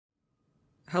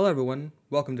Hello everyone,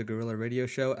 welcome to Gorilla Radio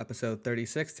Show, episode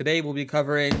 36. Today we'll be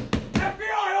covering...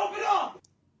 FBI, open up!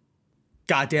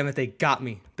 God damn it, they got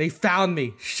me. They found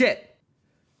me. Shit!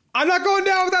 I'm not going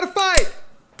down without a fight!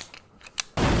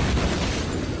 No!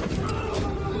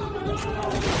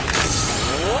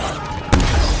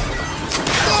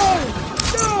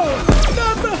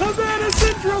 Not the Havana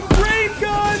Syndrome brain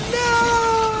gun! No!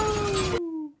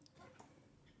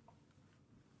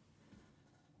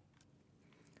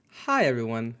 Hi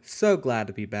everyone, so glad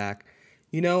to be back.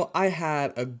 You know, I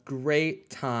had a great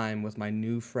time with my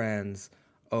new friends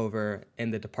over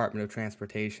in the Department of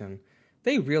Transportation.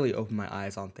 They really opened my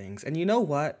eyes on things. And you know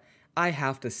what? I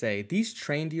have to say, these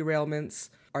train derailments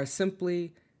are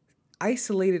simply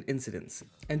isolated incidents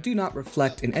and do not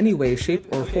reflect in any way, shape,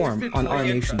 or form on our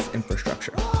nation's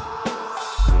infrastructure.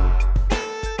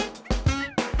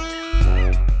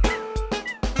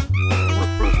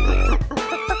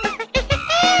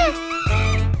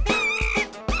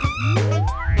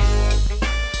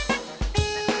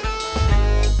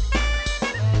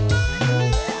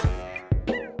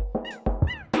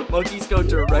 Monkeys go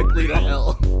directly to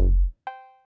hell.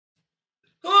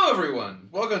 Hello everyone!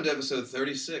 Welcome to episode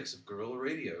 36 of Gorilla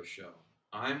Radio Show.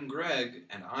 I'm Greg,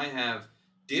 and I have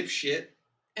Dipshit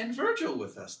and Virgil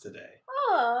with us today.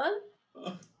 Aww.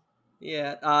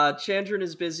 Yeah, Chandran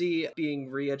is busy being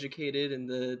re-educated in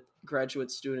the graduate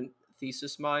student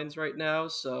thesis minds right now,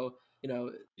 so, you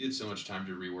know... You had so much time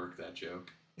to rework that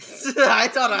joke. I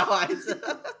thought I was.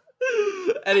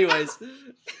 Anyways...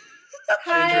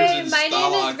 Hi, my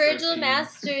name is Virgil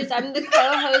Masters. I'm the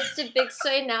co-host of Big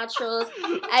Soy Naturals,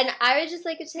 and I would just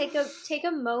like to take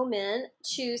a moment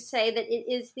to say that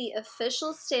it is the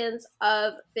official stance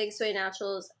of Big Soy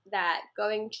Naturals that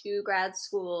going to grad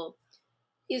school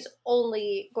is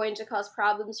only going to cause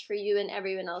problems for you and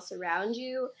everyone else around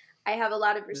you. I have a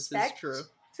lot of respect for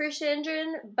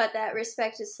Chandran, but that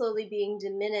respect is slowly being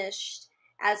diminished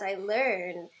as I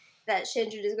learn that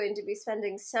Chandran is going to be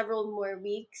spending several more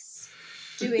weeks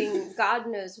doing God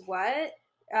knows what,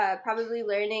 probably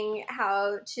learning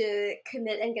how to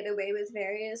commit and get away with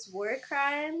various war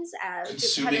crimes,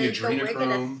 consuming adrenochrome. Work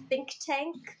in a think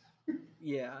tank.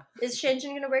 Yeah. Is Chandran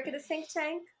going to work at a think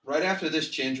tank? Right after this,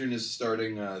 Chandran is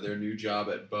starting their new job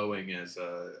at Boeing as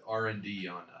R&D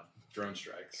on drone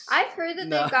strikes. I've heard that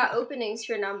they've got openings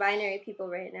for non-binary people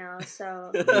right now,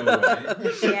 so... No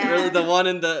way. Yeah. Really, the one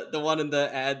in the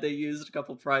ad they used a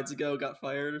couple prides ago got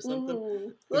fired or something? Mm-hmm.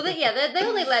 Well, they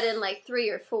only let in like 3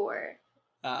 or 4.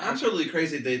 Absolutely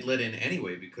crazy they'd let in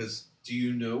anyway, because do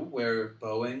you know where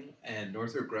Boeing and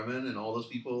Northrop Grumman and all those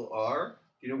people are?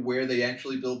 Do you know where they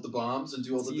actually build the bombs and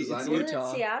do all the design work?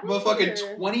 Utah. Well, fucking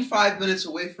 25 minutes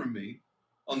away from me,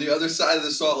 on the other side of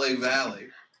the Salt Lake Valley.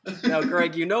 Now,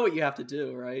 Greg, you know what you have to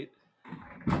do, right?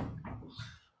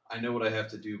 I know what I have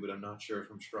to do, but I'm not sure if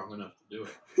I'm strong enough to do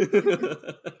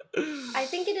it. I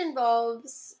think it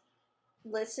involves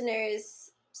listeners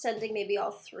sending maybe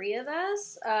all 3 of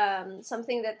us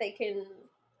something that they can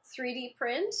 3D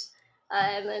print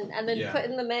and then put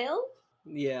in the mail.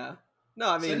 Yeah.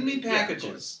 No, I mean... Send me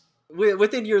packages. Yeah,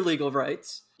 within your legal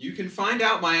rights. You can find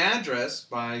out my address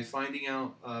by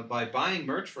by buying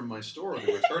merch from my store.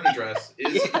 The return address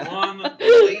is on the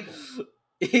label.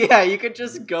 Yeah, you could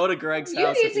just go to Greg's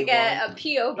house. You need to get a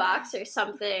P.O. box or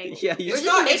something. Yeah,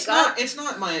 it's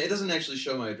not my. It doesn't actually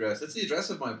show my address. It's the address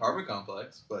of my apartment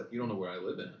complex, but you don't know where I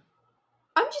live in it.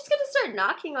 I'm just gonna start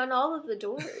knocking on all of the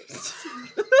doors.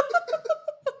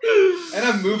 And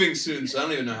I'm moving soon, so I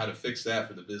don't even know how to fix that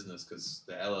for the business because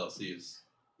the LLC is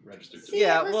registered. See,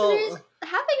 listeners,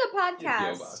 having a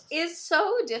podcast is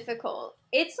so difficult.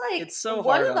 It's like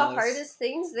one of the hardest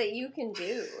things that you can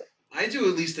do. I do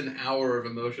at least an hour of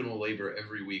emotional labor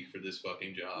every week for this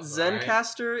fucking job.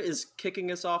 Zencaster is kicking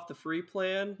us off the free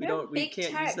plan. We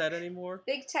can't use that anymore.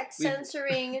 Big tech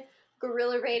censoring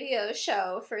Gorilla Radio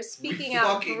Show for speaking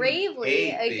out bravely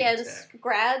against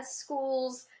grad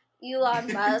schools,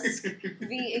 Elon Musk,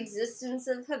 the existence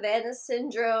of Havana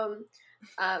Syndrome,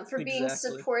 for being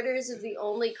supporters of the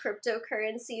only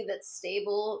cryptocurrency that's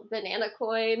stable,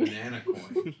 Bananacoin.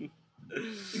 Bananacoin.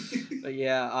 But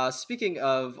yeah, speaking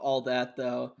of all that,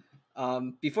 though,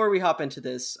 before we hop into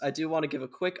this, I do want to give a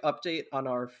quick update on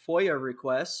our FOIA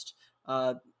request.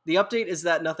 The update is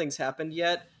that nothing's happened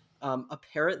yet.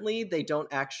 Apparently, they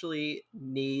don't actually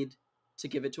need to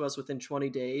give it to us within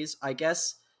 20 days. I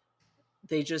guess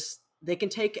they can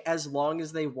take as long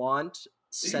as they want.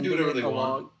 They can do whatever they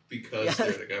want because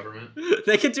they're the government.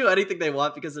 They can do anything they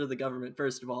want because they're the government,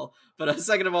 first of all. But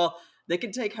second of all, they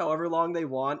can take however long they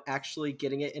want actually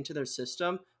getting it into their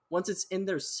system. Once it's in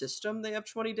their system, they have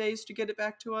 20 days to get it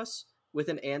back to us with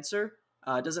an answer.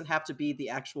 It doesn't have to be the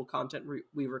actual content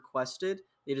we requested.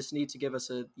 They just need to give us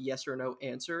a yes or no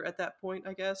answer at that point,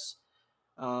 I guess.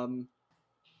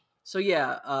 So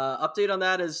yeah, update on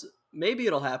that is maybe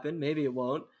it'll happen, maybe it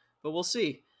won't, but we'll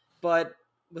see. But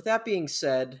with that being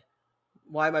said,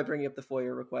 why am I bringing up the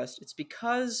FOIA request? It's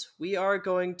because we are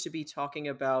going to be talking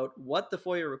about what the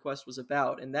FOIA request was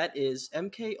about, and that is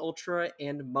MK Ultra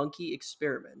and monkey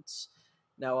experiments.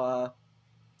 Now,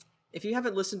 if you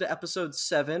haven't listened to episode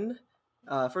 7,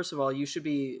 first of all, you should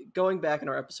be going back in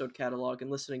our episode catalog and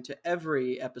listening to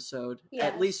every episode,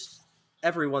 at least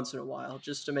every once in a while,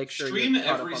 just to make sure stream you're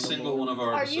caught every up on the single lore. one of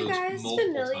our Are episodes you guys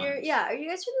multiple familiar? times. Yeah, are you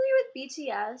guys familiar with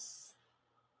BTS?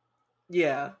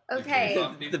 Yeah. Okay.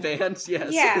 The band,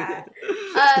 yes. Yeah.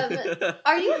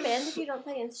 Are you a band if you don't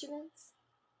play instruments?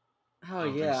 Oh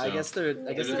yeah, so. I guess they're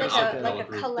Like They're a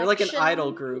collection. they're like an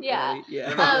idol group, Yeah. right? Yeah.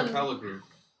 They're not a cappella group.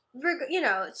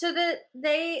 So that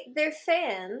their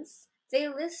fans, they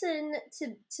listen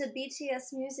to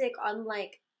BTS music on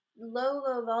like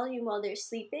low volume while they're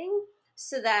sleeping,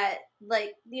 so that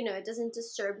it doesn't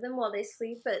disturb them while they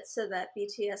sleep, but so that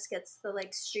BTS gets the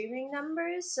like streaming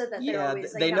numbers, so that they're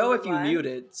always like they know if number you one. mute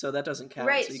it, so that doesn't count.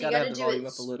 Right, so you so gotta have gotta the do volume it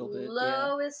up a little bit.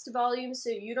 lowest volume so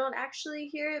you don't actually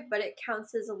hear it, but it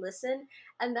counts as a listen.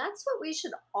 And that's what we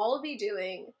should all be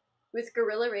doing with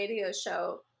Gorilla Radio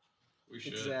Show. We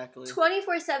should. Exactly.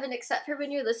 24/7, except for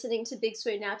when you're listening to Big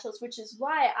Soy Naturals, which is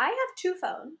why I have 2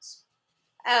 phones.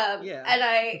 And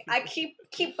I keep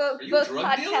both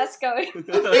podcasts going.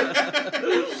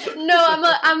 No,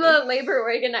 I'm a labor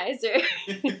organizer.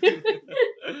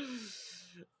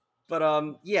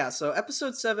 But so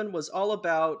episode 7 was all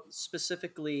about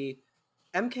specifically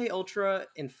MK Ultra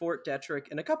and Fort Detrick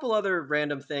and a couple other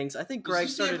random things. I think Greg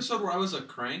started. The episode where I was a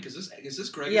crank. Is this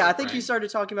Greg? Yeah, I think you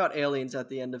started talking about aliens at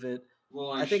the end of it.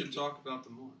 Well, I should talk about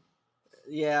them more.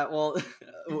 Yeah, well,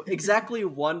 exactly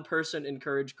one person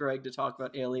encouraged Greg to talk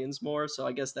about aliens more, so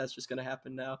I guess that's just going to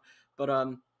happen now.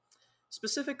 But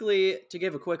specifically, to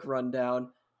give a quick rundown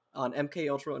on MK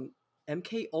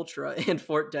Ultra and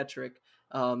Fort Detrick.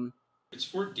 It's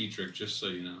Fort Detrick, just so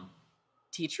you know.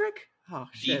 Detrick? Oh,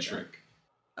 shit. Detrick.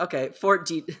 Okay, Fort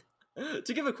Detrick.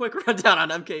 To give a quick rundown on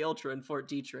MK Ultra and Fort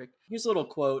Detrick, here's a little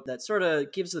quote that sort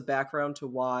of gives the background to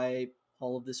why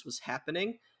all of this was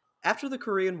happening. After the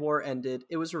Korean War ended,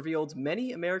 it was revealed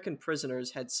many American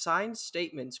prisoners had signed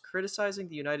statements criticizing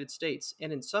the United States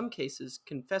and in some cases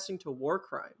confessing to war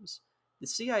crimes. The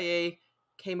CIA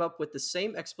came up with the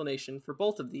same explanation for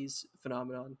both of these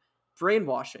phenomenon: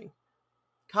 brainwashing.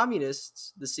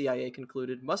 Communists, the CIA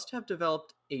concluded, must have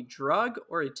developed a drug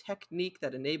or a technique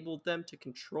that enabled them to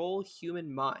control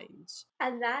human minds.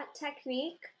 And that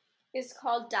technique is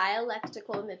called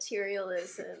dialectical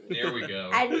materialism. There we go.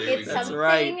 And it's something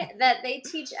right. that they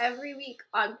teach every week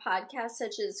on podcasts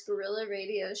such as Gorilla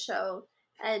Radio Show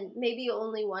and maybe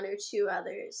only 1 or 2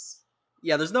 others.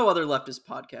 Yeah, there's no other leftist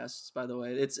podcasts, by the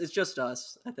way. It's just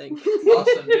us, I think. Us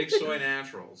and Big Soy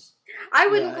Naturals. I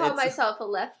wouldn't call myself a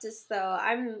leftist, though.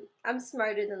 I'm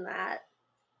smarter than that.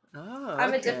 Oh,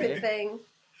 I'm a different thing.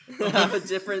 I'm a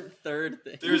different third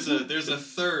thing. There's a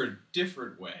third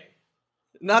different way.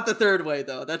 Not the third way,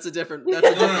 though. That's a different. No,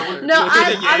 I'm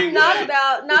not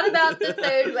about the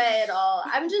third way at all.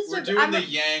 We're doing the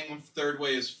yang third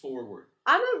way is forward.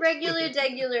 I'm a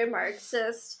regular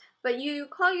Marxist, but you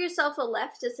call yourself a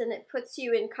leftist, and it puts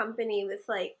you in company with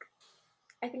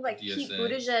I think Pete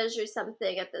Buttigieg or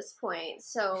something at this point.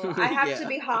 So I have to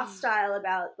be hostile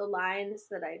about the lines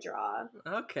that I draw.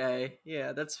 Okay,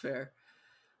 yeah, that's fair.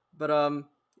 But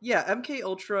MK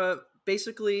Ultra.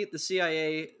 Basically, the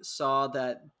CIA saw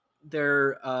that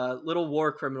their little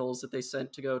war criminals that they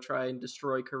sent to go try and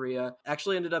destroy Korea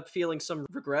actually ended up feeling some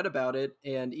regret about it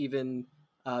and even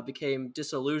became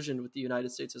disillusioned with the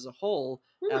United States as a whole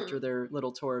after their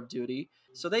little tour of duty.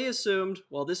 So they assumed,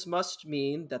 well, this must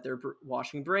mean that they're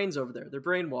washing brains over there. They're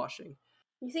brainwashing.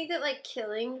 You think that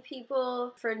killing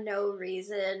people for no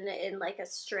reason in a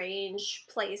strange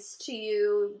place to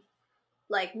you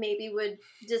maybe would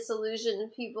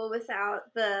disillusion people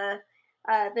without the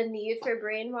need for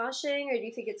brainwashing, or do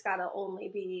you think it's got to only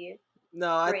be?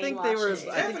 No, I think they were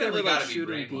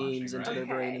shooting beams into their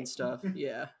brain and stuff.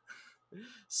 Yeah.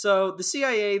 So the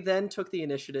CIA then took the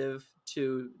initiative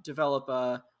to develop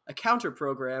a counter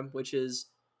program, which is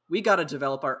we got to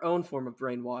develop our own form of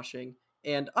brainwashing.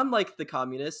 And unlike the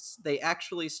communists, they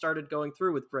actually started going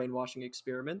through with brainwashing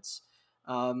experiments.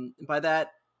 By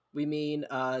that, we mean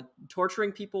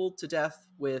torturing people to death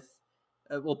with,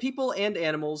 people and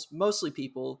animals, mostly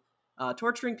people,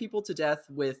 torturing people to death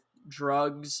with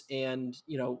drugs and,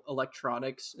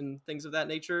 electronics and things of that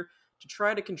nature to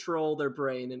try to control their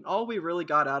brain, and all we really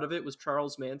got out of it was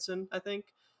Charles Manson, I think.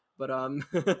 But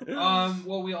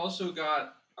well, we also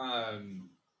got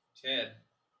Ted.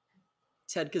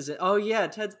 Ted Kaczynski. Oh yeah,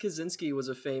 Ted Kaczynski was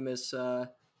a famous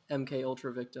MK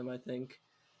Ultra victim, I think.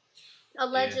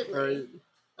 Allegedly.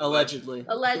 Allegedly.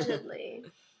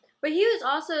 But he was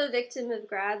also a victim of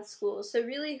grad school, so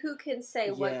really, who can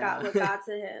say what got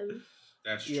to him?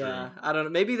 That's true. Yeah, I don't know.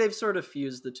 Maybe they've sort of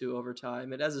fused the two over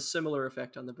time. It has a similar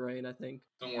effect on the brain, I think.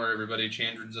 Don't worry, everybody.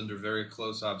 Chandron's under very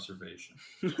close observation.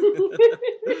 Would you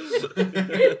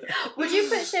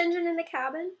put Chandron in the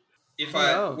cabin?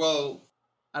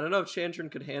 I don't know if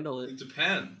Chandron could handle it. It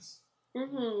depends.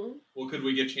 Mm-hmm. What could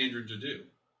we get Chandron to do?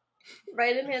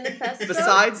 Write a manifesto.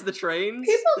 Besides the trains?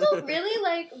 People don't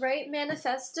really write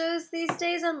manifestos these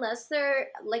days unless they're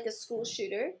like a school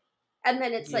shooter. And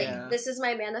then it's this is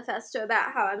my manifesto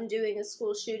about how I'm doing a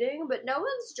school shooting. But no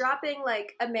one's dropping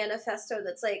like a manifesto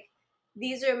that's like,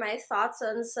 these are my thoughts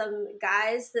on some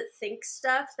guys that think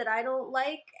stuff that I don't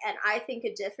like. And I think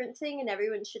a different thing and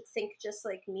everyone should think just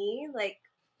like me. Like,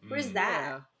 where's that?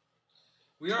 Yeah.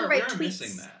 We are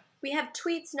missing that. We have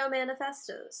tweets, no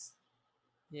manifestos.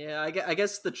 Yeah, I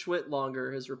guess the twit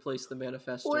longer has replaced the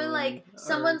manifesto. Or like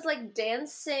someone's like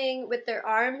dancing with their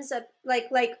arms up, like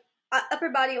upper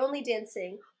body only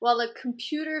dancing, while a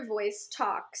computer voice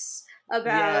talks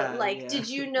about did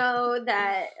you know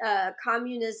that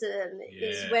communism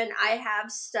is when I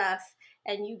have stuff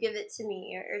and you give it to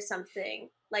me or something.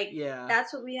 Like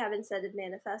that's what we have instead of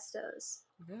manifestos.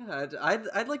 Yeah,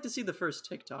 I'd like to see the first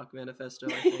TikTok manifesto.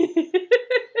 I think.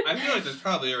 I feel like there's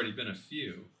probably already been a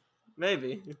few.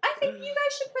 Maybe. I think you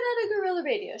guys should put out a Guerrilla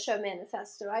Radio Show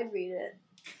manifesto. I'd read it.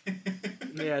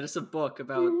 Yeah, just a book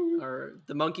about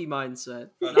the monkey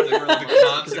mindset. Not the gorilla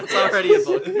mindset. That's already a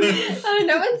book. Oh,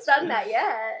 no one's done that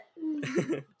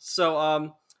yet.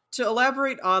 So, to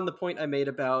elaborate on the point I made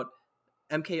about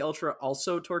MK Ultra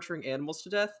also torturing animals to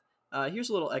death,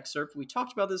 here's a little excerpt. We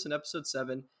talked about this in episode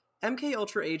 7. MK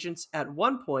Ultra agents at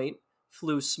one point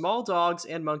flew small dogs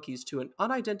and monkeys to an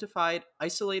unidentified,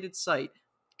 isolated site,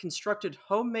 constructed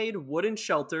homemade wooden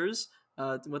shelters,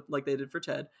 like they did for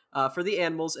Ted, for the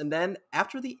animals, and then,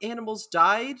 after the animals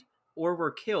died or were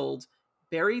killed,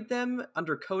 buried them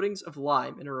under coatings of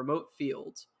lime in a remote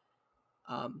field.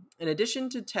 In addition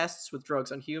to tests with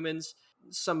drugs on humans,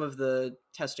 some of the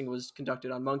testing was conducted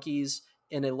on monkeys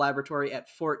in a laboratory at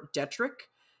Fort Detrick.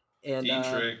 And,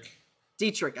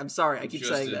 Dietrich, I'm sorry, I keep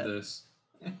saying that. This.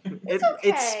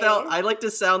 It's spelled. I like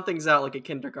to sound things out like a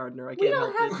kindergartner. I can't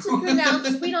help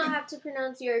it. We don't have to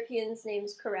pronounce Europeans'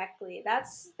 names correctly.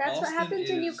 That's what happens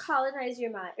when you colonize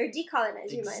your mind or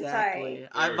decolonize your mind. Sorry.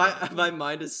 My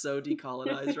mind is so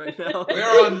decolonized right now.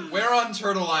 Where on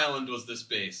Turtle Island was this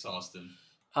base, Austin?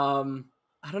 I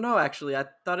don't know. Actually, I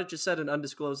thought it just said an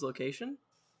undisclosed location.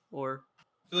 Or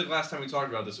I feel like last time we talked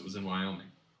about this, it was in Wyoming.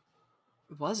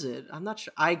 Was it? I'm not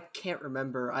sure. I can't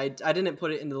remember. I didn't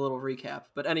put it in the little recap.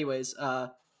 But anyways,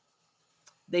 at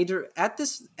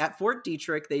Fort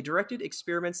Detrick, they directed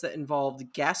experiments that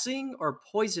involved gassing or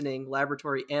poisoning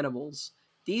laboratory animals.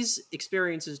 These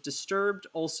experiences disturbed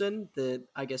Olson, the,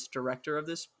 I guess, director of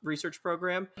this research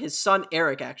program. His son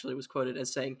Eric actually was quoted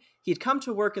as saying, he'd come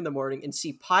to work in the morning and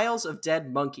see piles of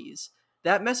dead monkeys.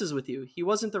 That messes with you. He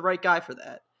wasn't the right guy for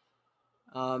that.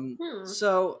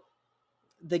 So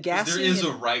the gassing... There is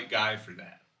a right guy for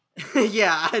that.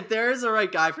 Yeah, there is a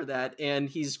right guy for that, and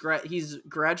he's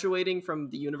graduating from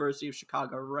the University of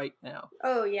Chicago right now.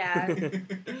 Oh, yeah.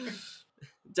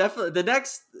 Definitely.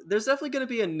 There's definitely going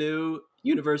to be a new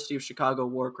University of Chicago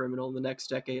war criminal in the next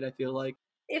decade, I feel like.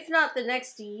 If not the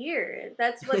next year.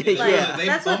 That's what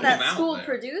that's what that school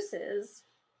produces.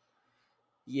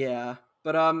 Yeah.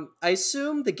 But I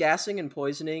assume the gassing and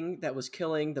poisoning that was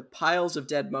killing the piles of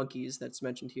dead monkeys that's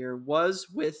mentioned here was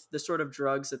with the sort of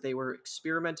drugs that they were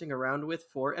experimenting around with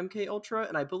for MK Ultra,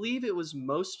 and I believe it was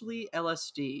mostly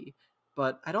LSD,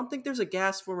 but I don't think there's a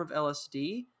gas form of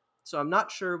LSD, so I'm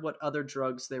not sure what other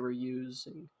drugs they were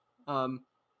using.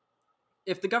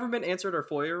 If the government answered our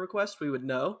FOIA request, we would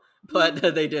know,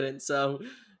 but they didn't, so,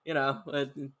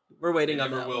 we're waiting on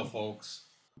that. Never will, folks.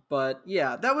 But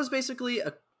yeah, that was basically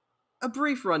a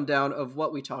brief rundown of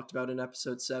what we talked about in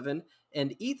episode 7,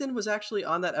 and Ethan was actually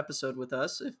on that episode with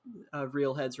us, if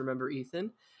real heads remember Ethan.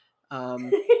 Y'all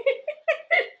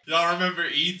remember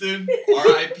Ethan?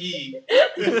 R.I.P.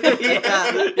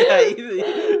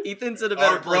 Ethan's in a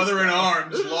better place. Our brother in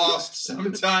arms lost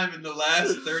sometime in the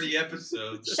last 30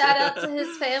 episodes. Shout out to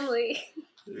his family.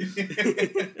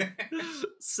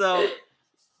 So,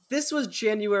 this was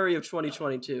January of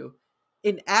 2022.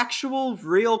 An actual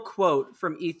real quote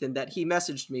from Ethan that he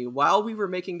messaged me while we were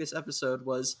making this episode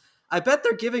was, I bet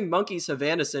they're giving monkeys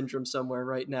Havana Syndrome somewhere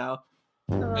right now.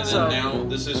 And then now,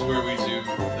 this is where we do the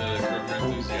Curb Your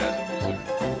Enthusiasm music.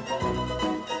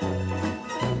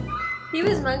 He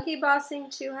was monkey bossing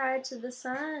too hard to the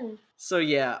sun. So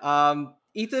yeah,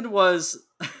 Ethan was...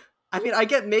 I mean, I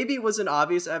get maybe it was an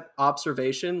obvious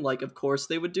observation, like of course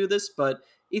they would do this, but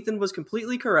Ethan was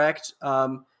completely correct.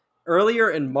 Earlier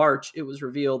in March, it was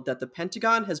revealed that the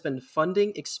Pentagon has been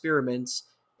funding experiments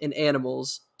in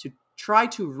animals to try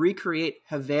to recreate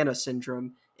Havana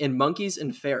Syndrome in monkeys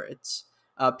and ferrets.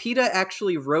 PETA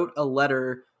actually wrote a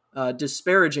letter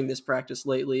disparaging this practice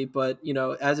lately, but, you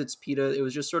know, as it's PETA, it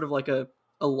was just sort of like a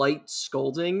light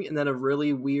scolding and then a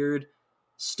really weird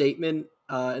statement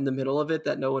in the middle of it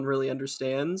that no one really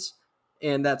understands,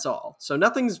 and that's all. So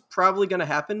nothing's probably going to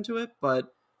happen to it,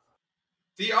 but...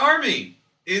 The Army,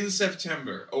 in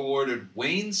September, awarded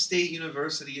Wayne State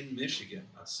University in Michigan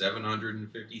a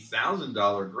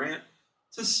 $750,000 grant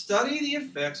to study the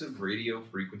effects of radio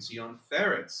frequency on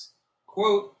ferrets.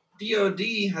 Quote, DoD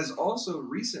has also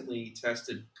recently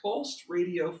tested pulsed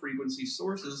radio frequency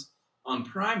sources on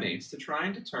primates to try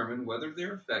and determine whether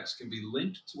their effects can be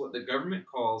linked to what the government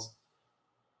calls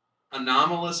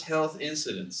anomalous health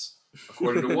incidents,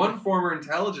 according to one former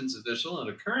intelligence official and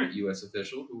a current U.S.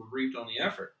 official who were briefed on the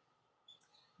effort.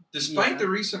 Despite the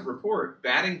recent report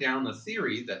batting down the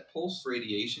theory that pulse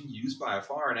radiation used by a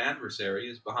foreign adversary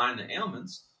is behind the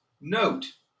ailments, note,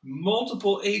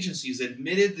 multiple agencies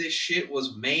admitted this shit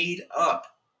was made up.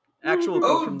 Actual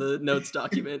quote from the notes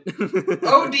document.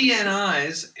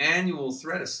 ODNI's annual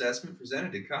threat assessment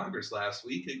presented to Congress last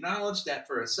week acknowledged that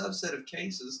for a subset of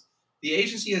cases, the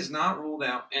agency has not ruled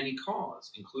out any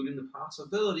cause, including the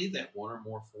possibility that one or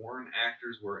more foreign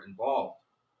actors were involved.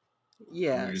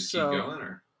 Yeah, Can we just so... keep going,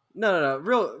 or? No.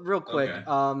 Real quick.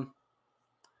 Okay.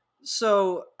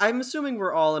 So I'm assuming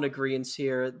we're all in agreement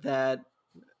here that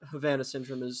Havana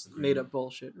Syndrome is made up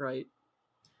bullshit, right?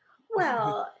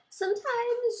 Well,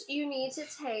 sometimes you need to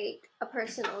take a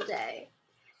personal day.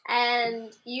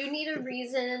 And you need a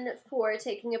reason for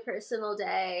taking a personal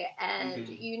day, and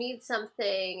you need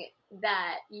something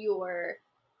that your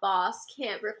boss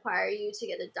can't require you to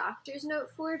get a doctor's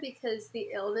note for because the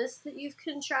illness that you've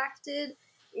contracted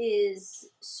is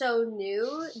so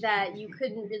new that you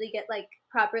couldn't really get like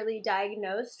properly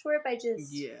diagnosed for it by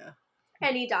just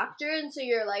any doctor. And so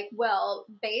you're like, well,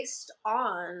 based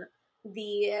on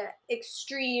the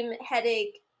extreme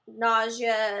headache,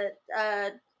 nausea,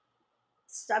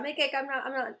 stomachache, I'm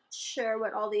not sure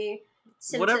what all the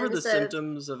symptoms whatever the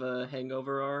symptoms of a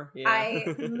hangover are. Yeah.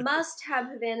 I must have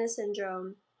Havana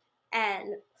Syndrome,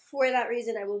 and for that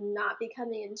reason I will not be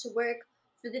coming into work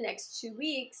for the next 2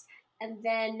 weeks. And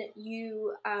then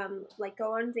you like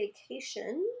go on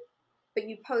vacation, but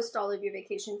you post all of your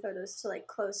vacation photos to like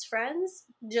close friends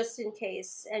just in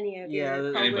case any of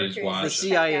your coworkers the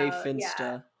CIA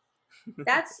Finsta.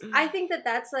 Yeah. I think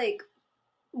that's like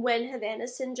when Havana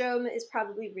Syndrome is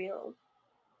probably real.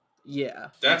 Yeah.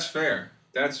 That's fair.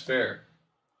 It's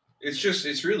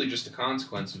really just a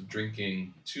consequence of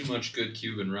drinking too much good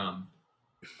Cuban rum.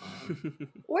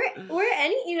 Or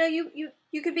any,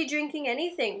 you could be drinking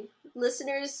anything.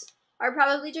 Listeners are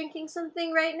probably drinking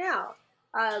something right now.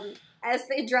 As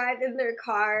they drive in their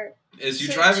car. As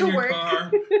you drive in your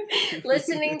car.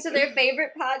 Listening to their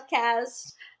favorite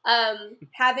podcast.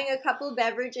 Having a couple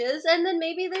beverages, and then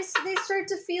maybe they start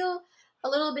to feel a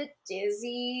little bit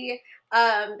dizzy.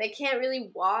 They can't really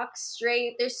walk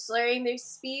straight. They're slurring their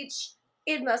speech.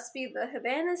 It must be the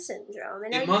Havana Syndrome,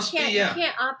 and you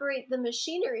can't operate the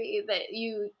machinery that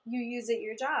you use at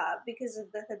your job because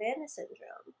of the Havana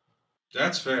Syndrome.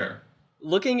 That's fair.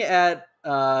 Looking at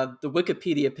the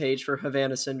Wikipedia page for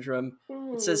Havana Syndrome,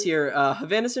 it says here,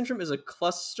 Havana Syndrome is a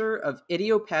cluster of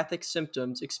idiopathic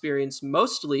symptoms experienced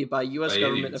mostly by U.S.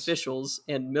 government officials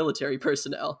and military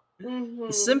personnel.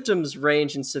 The symptoms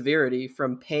range in severity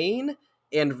from pain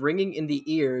and ringing in the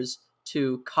ears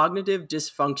to cognitive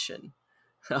dysfunction.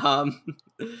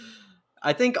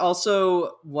 I think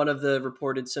also one of the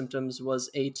reported symptoms was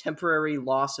a temporary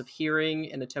loss of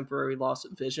hearing and a temporary loss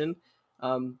of vision.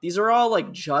 These are all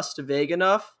like just vague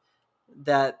enough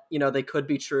that, they could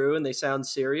be true and they sound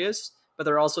serious, but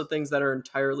they're also things that are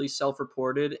entirely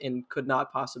self-reported and could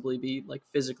not possibly be like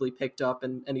physically picked up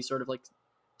in any sort of like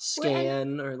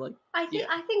scan or like. I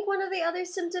think one of the other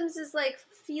symptoms is like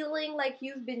feeling like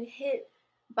you've been hit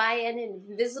by an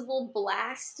invisible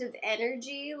blast of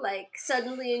energy, like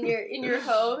suddenly in your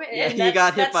home. And you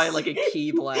got hit by like a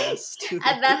key blast.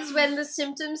 And that's when the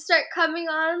symptoms start coming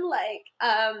on, like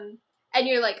and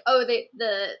you're like, oh,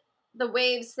 the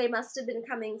waves, they must have been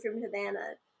coming from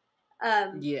Havana.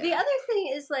 The other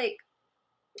thing is like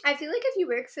I feel like if you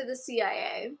work for the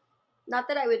CIA, not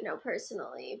that I would know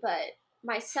personally, but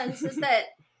my sense is that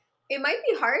it might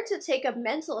be hard to take a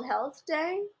mental health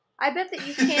day. I bet that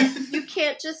you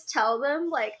can't just tell them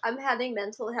like I'm having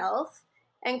mental health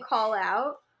and call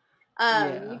out.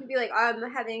 You can be like, oh,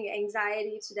 I'm having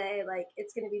anxiety today. Like,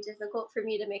 it's going to be difficult for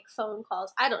me to make phone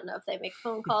calls. I don't know if they make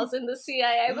phone calls in the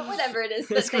CIA, but whatever it is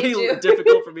that they do. It's going to be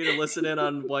difficult for me to listen in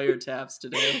on wiretaps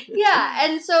today. Yeah,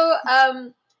 and so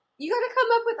you got to come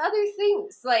up with other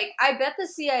things. Like, I bet the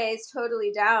CIA is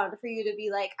totally down for you to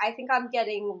be like, I think I'm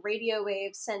getting radio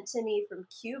waves sent to me from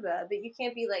Cuba, but you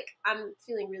can't be like, I'm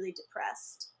feeling really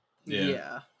depressed.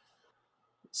 Yeah.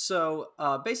 So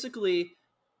basically,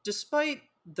 despite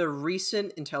the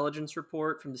recent intelligence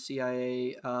report from the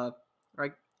CIA,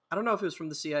 right? I don't know if it was from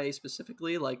the CIA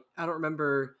specifically. Like, I don't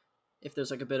remember if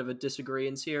there's like a bit of a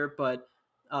disagreement here, but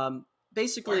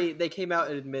basically they came out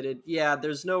and admitted, yeah,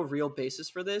 there's no real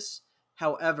basis for this.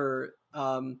 However,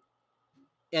 and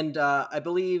I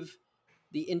believe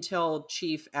the Intel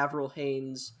chief Avril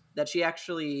Haines that she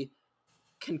actually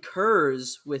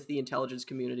concurs with the intelligence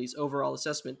community's overall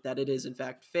assessment that it is in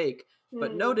fact fake,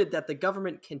 but noted that the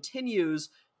government continues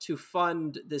to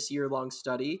fund this year-long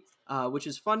study, which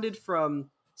is funded from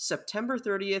September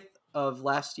 30th of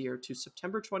last year to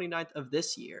September 29th of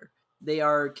this year. They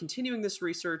are continuing this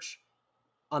research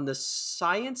on the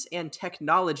science and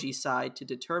technology side to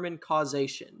determine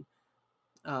causation.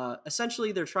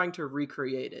 Essentially, they're trying to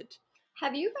recreate it.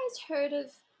 Have you guys heard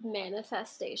of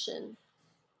manifestation?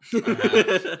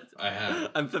 I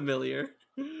have. I'm familiar.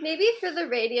 Maybe for the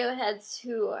radio heads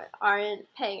who aren't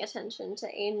paying attention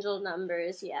to angel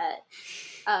numbers yet,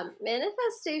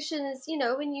 manifestation is,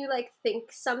 when you like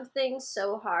think something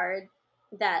so hard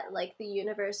that like the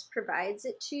universe provides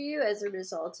it to you as a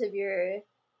result of your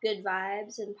good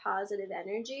vibes and positive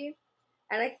energy.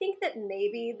 And I think that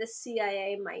maybe the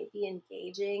CIA might be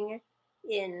engaging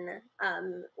in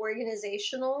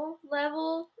organizational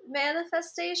level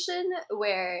manifestation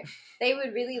where they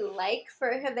would really like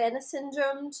for Havana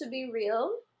Syndrome to be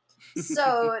real.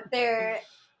 So they're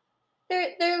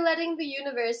letting the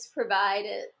universe provide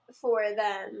it for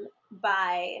them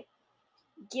by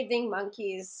giving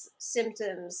monkeys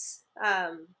symptoms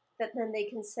that then they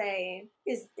can say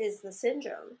is the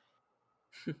syndrome.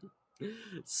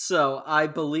 So I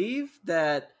believe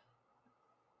that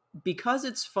because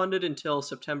it's funded until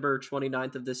September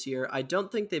 29th of this year, I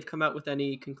don't think they've come out with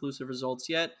any conclusive results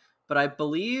yet, but I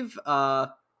believe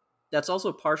that's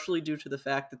also partially due to the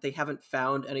fact that they haven't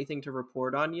found anything to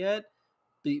report on yet.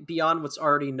 Beyond what's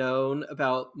already known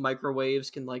about microwaves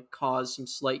can like cause some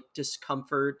slight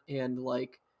discomfort and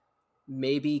like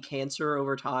maybe cancer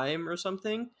over time or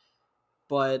something,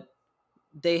 but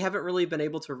they haven't really been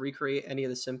able to recreate any of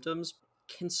the symptoms.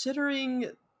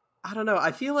 Considering, I don't know,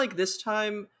 I feel like this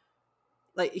time,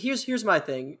 like here's my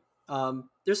thing.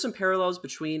 There's some parallels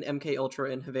between MK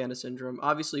Ultra and Havana Syndrome.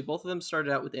 Obviously, both of them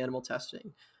started out with animal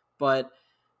testing, but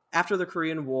after the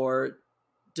Korean War,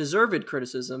 deserved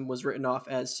criticism was written off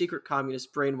as secret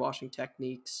communist brainwashing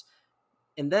techniques,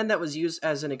 and then that was used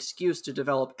as an excuse to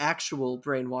develop actual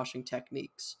brainwashing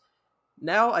techniques.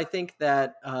 Now I think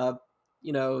that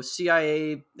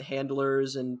CIA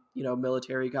handlers and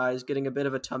military guys getting a bit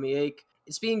of a tummy ache,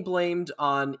 it's being blamed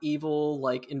on evil,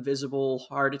 like invisible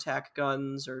heart attack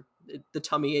guns, or the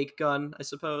tummy ache gun, I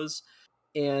suppose.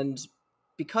 And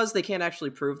because they can't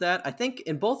actually prove that, I think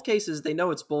in both cases they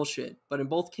know it's bullshit, but in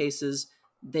both cases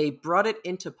they brought it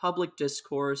into public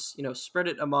discourse, spread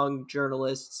it among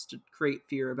journalists to create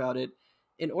fear about it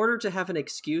in order to have an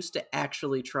excuse to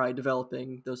actually try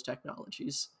developing those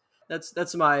technologies.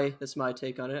 That's my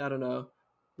take on it. I don't know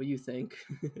what you think.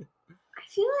 I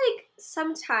feel like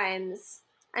sometimes,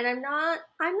 and I'm not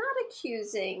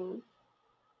accusing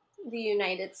the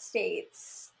United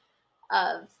States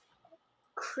of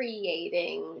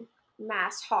creating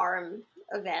mass harm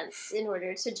events in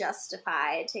order to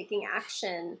justify taking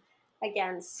action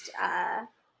against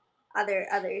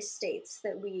other states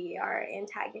that we are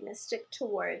antagonistic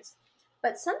towards.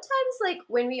 But sometimes, like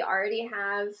when we already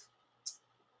have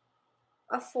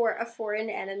a foreign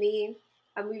enemy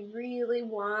and we really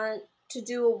want to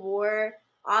do a war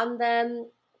on them,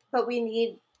 but we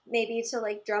need maybe to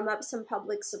like drum up some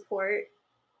public support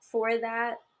for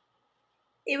that,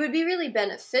 it would be really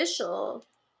beneficial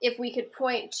if we could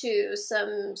point to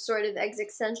some sort of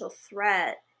existential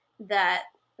threat that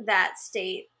that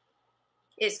state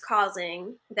is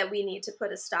causing that we need to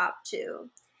put a stop to.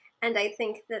 And I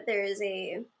think that there is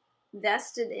a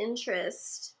vested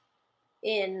interest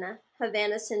in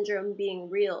Havana Syndrome being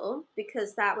real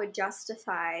because that would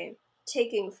justify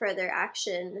taking further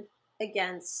action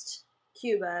against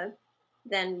Cuba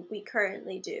than we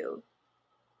currently do.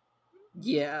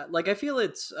 Yeah, like I feel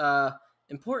it's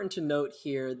important to note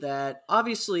here that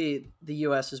obviously the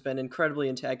US has been incredibly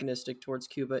antagonistic towards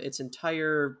Cuba its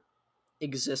entire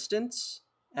existence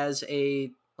as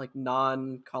a like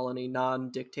non-colony,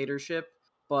 non-dictatorship,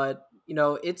 but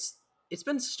it's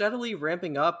been steadily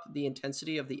ramping up the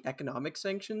intensity of the economic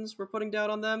sanctions we're putting down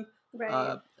on them,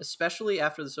 Right. especially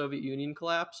after the Soviet Union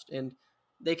collapsed. And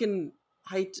they can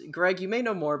Greg, you may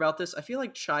know more about this. I feel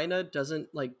like China doesn't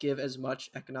like give as much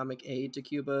economic aid to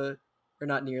Cuba, or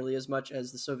not nearly as much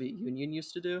as the Soviet Union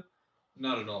used to do.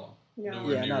 Not at all. No.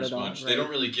 Nowhere Yeah, near not as at all, much. They right?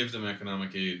 don't really give them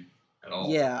economic aid at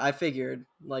all. Yeah, I figured.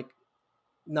 Like,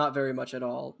 not very much at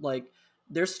all. Like,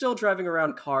 they're still driving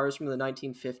around cars from the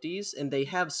 1950s, and they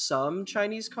have some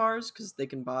Chinese cars because they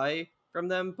can buy from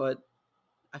them, but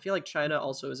I feel like China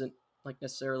also isn't like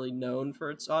necessarily known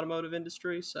for its automotive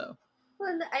industry, so Well,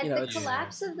 and the it's Yeah.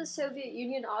 collapse of the Soviet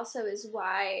Union also is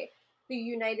why the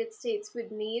United States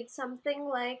would need something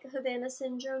like Havana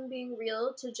Syndrome being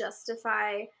real to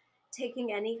justify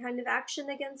taking any kind of action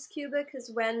against Cuba. Because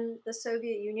when the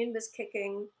Soviet Union was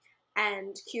kicking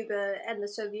and Cuba and the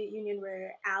Soviet Union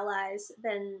were allies,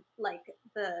 then like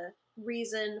the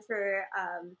reason for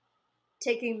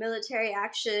taking military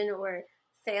action or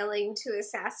failing to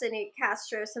assassinate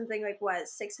Castro something like what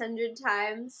 600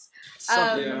 times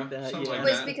something Yeah, like that. something like Yeah,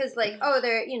 was that. because like oh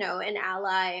they're an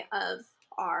ally of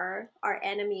our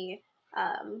enemy,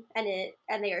 and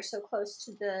they are so close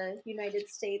to the United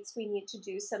States, we need to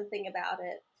do something about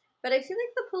it. But I feel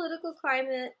like the political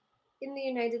climate in the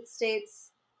United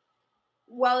States,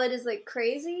 while it is like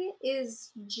crazy,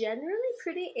 is generally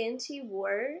pretty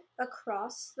anti-war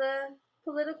across the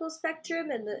political spectrum,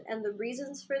 and the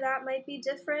reasons for that might be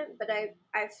different, but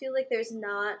I feel like there's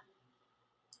not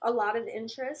a lot of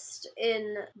interest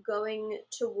in going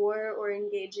to war or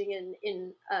engaging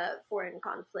in foreign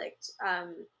conflict,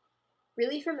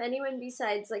 really from anyone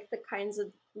besides like the kinds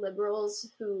of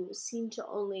liberals who seem to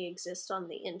only exist on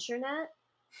the internet.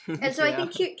 And so I yeah,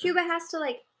 think Cuba has to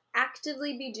like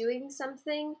actively be doing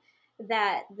something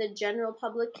that the general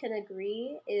public can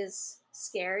agree is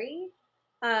scary,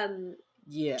 um,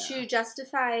 yeah. to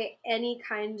justify any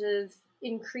kind of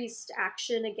increased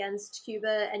action against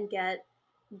Cuba and get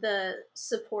the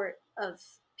support of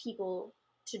people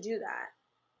to do that.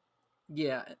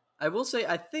 Yeah, I will say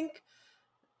I think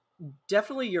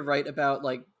definitely you're right about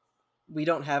like we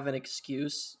don't have an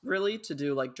excuse really to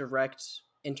do like direct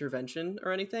intervention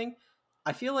or anything.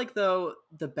 I feel like though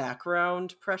the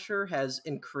background pressure has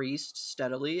increased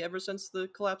steadily ever since the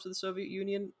collapse of the Soviet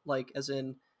Union. Like as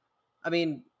in, I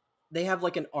mean, they have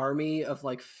like an army of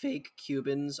like fake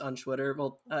Cubans on Twitter.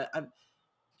 Well, I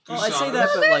say that,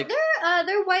 Gusanos? but like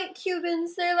They're white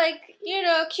Cubans. They're like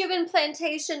Cuban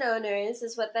plantation owners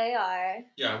is what they are.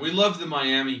 Yeah, we love the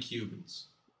Miami Cubans.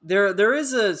 there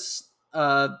is a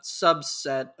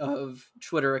subset of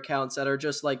Twitter accounts that are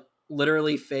just like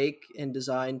literally fake and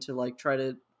designed to like try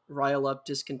to rile up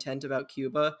discontent about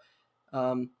Cuba.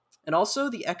 And also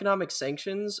the economic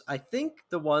sanctions. I think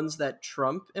the ones that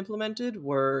Trump implemented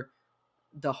were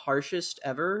the harshest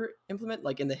ever implement,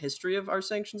 like in the history of our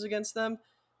sanctions against them.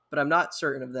 But I'm not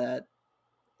certain of that.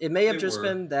 It may have They just were.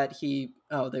 been that he.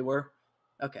 Oh, they were.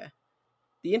 Okay.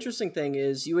 The interesting thing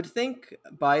is, you would think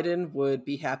Biden would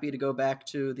be happy to go back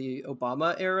to the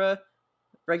Obama era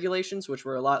regulations, which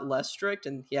were a lot less strict,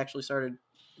 and he actually started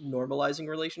normalizing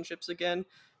relationships again.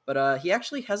 But he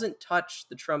actually hasn't touched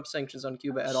the Trump sanctions on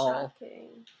Cuba Oh, at all.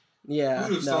 shocking. Who Yeah,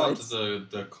 would have no, thought that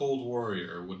it's the Cold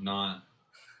Warrior would not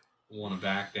want to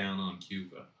back down on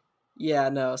Cuba? yeah,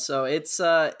 no. So it's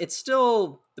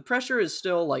still the pressure is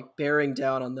still like bearing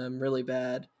down on them really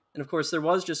bad. And of course, there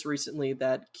was just recently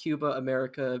that Cuba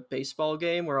America baseball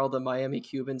game where all the Miami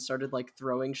Cubans started like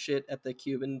throwing shit at the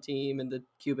Cuban team and the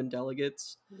Cuban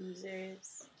delegates.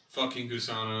 Losers. Fucking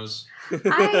Gusanos.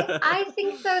 I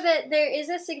think though that there is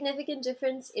a significant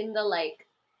difference in the like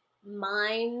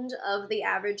mind of the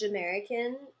average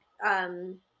American,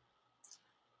 um,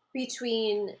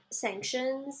 between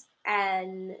sanctions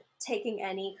and taking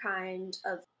any kind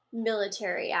of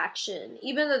military action,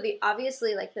 even though the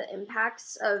obviously like the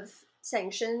impacts of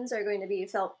sanctions are going to be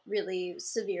felt really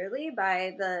severely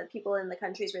by the people in the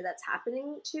countries where that's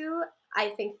happening to. I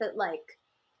think that like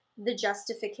the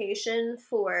justification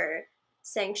for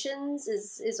sanctions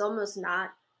is almost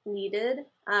not needed,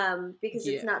 because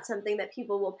it's Yeah, not something that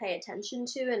people will pay attention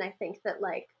to. And I think that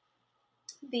like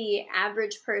the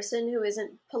average person who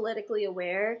isn't politically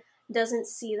aware doesn't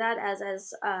see that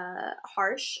as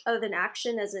harsh of an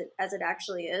action as it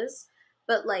actually is.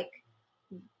 But like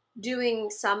doing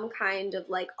some kind of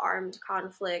like armed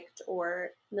conflict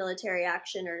or military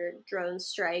action or drone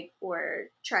strike or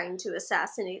trying to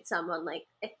assassinate someone, like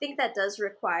I think that does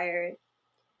require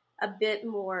a bit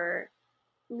more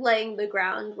laying the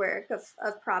groundwork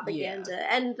of propaganda.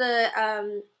 Yeah. And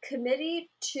the committee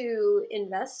to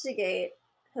investigate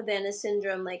Havana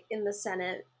Syndrome, like in the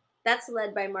Senate, that's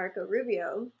led by Marco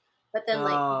Rubio. But then,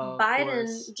 like, Of course.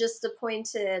 Biden just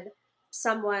appointed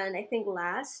someone, I think,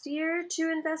 last year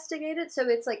to investigate it. So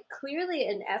it's like clearly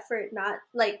an effort, not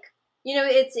like, you know,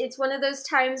 it's one of those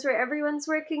times where everyone's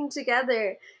working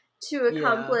together to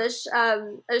accomplish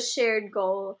a shared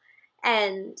goal.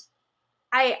 And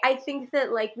I think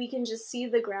that like we can just see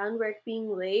the groundwork being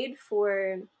laid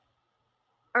for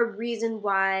a reason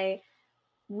why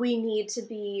we need to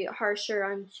be harsher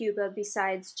on Cuba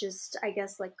besides just, I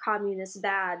guess, like communist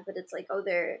bad, but it's like, oh,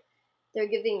 they're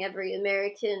giving every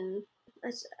American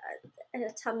a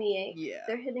tummy ache. Yeah.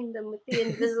 They're hitting them with the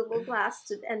invisible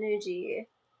blast of energy.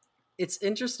 It's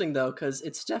interesting though, because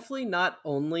it's definitely not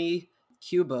only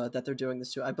Cuba that they're doing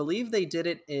this to. I believe they did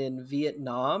it in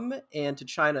Vietnam and to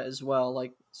China as well.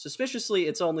 Like, suspiciously,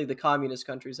 it's only the communist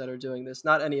countries that are doing this,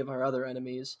 not any of our other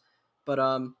enemies. But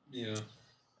yeah,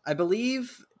 I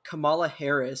believe Kamala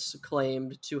Harris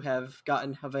claimed to have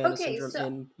gotten Havana Okay, Syndrome so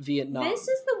in Vietnam. This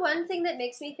is the one thing that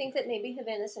makes me think that maybe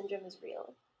Havana Syndrome is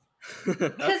real.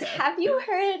 Because Okay. have you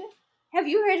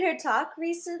heard her talk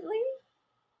recently?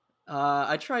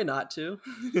 I try not to.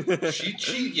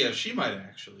 she might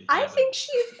actually. I think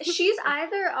she's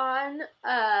either on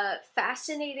a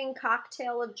fascinating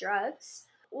cocktail of drugs,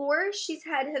 or she's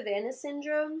had Havana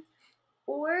Syndrome,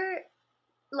 or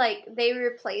like they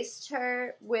replaced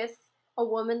her with a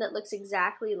woman that looks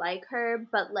exactly like her,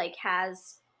 but like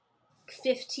has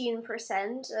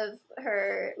 15% of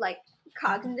her like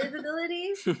cognitive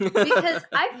abilities. Because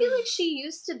I feel like she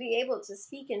used to be able to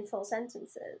speak in full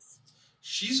sentences.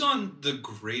 She's on the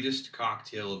greatest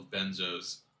cocktail of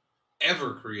benzos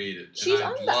ever created. She's and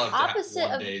on I'd the love to have opposite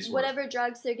one of day's whatever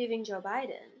drugs they're giving Joe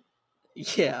Biden.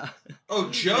 Yeah. Oh,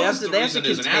 Joe's the reason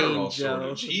there's an Adderall Joe.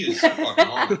 shortage. He is fucking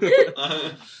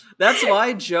on. That's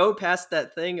why Joe passed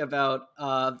that thing about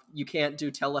you can't do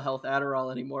telehealth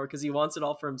Adderall anymore, because he wants it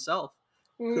all for himself.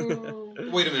 Wait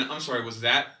a minute. I'm sorry. Was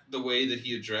that the way that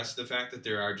he addressed the fact that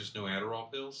there are just no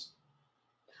Adderall pills?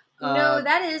 No,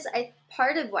 that is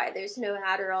part of why there's no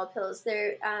Adderall pills.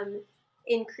 They're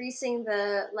increasing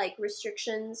the like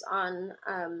restrictions on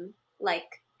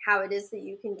like how it is that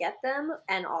you can get them,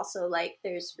 and also like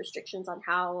there's restrictions on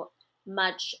how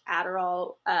much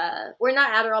Adderall or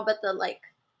not Adderall, but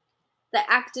the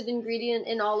active ingredient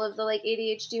in all of the like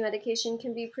ADHD medication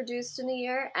can be produced in a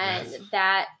year, and Yes.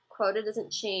 that quota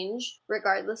doesn't change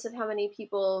regardless of how many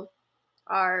people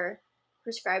are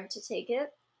prescribed to take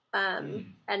it.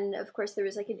 And of course, there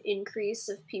was like an increase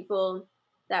of people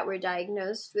that were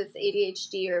diagnosed with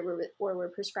ADHD or were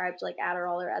prescribed like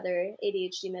Adderall or other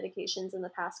ADHD medications in the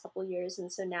past couple years.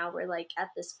 And so now we're like at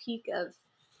this peak of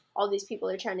all these people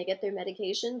are trying to get their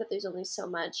medication, but there's only so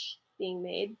much being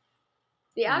made.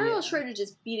 The Adderall shortage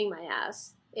is beating my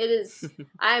ass. It is.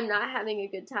 I'm not having a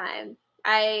good time.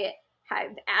 I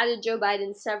have added Joe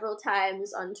Biden several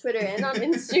times on Twitter and on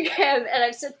Instagram, and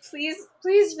I've said, please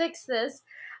fix this.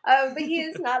 But he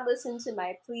has not listened to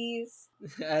my pleas.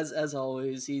 As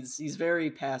always, he's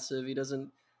very passive. He doesn't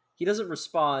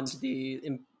respond to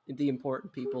the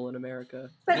important people in America.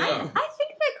 But I think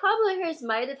that Kamala Harris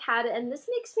might have had it, and this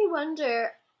makes me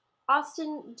wonder,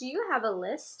 Austin, do you have a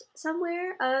list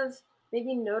somewhere of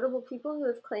maybe notable people who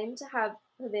have claimed to have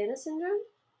Havana Syndrome?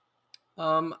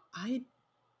 I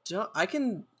don't. I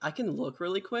can look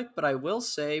really quick, but I will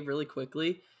say really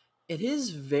quickly, it is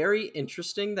very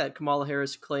interesting that Kamala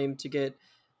Harris claimed to get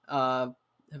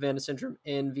Havana Syndrome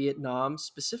in Vietnam,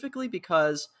 specifically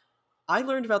because I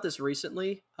learned about this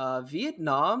recently.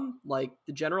 Vietnam, like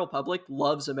the general public,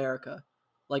 loves America.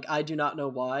 Like, I do not know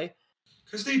why.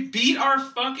 Because they beat our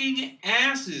fucking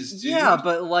asses, dude. Yeah,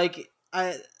 but like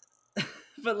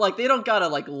but like they don't gotta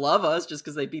like love us just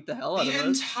because they beat the hell out of us. The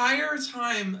entire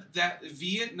time that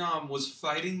Vietnam was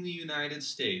fighting the United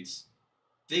States,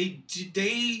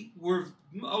 they were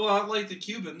a lot like the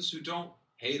Cubans who don't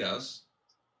hate us.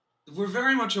 We're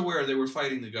very much aware they were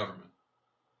fighting the government.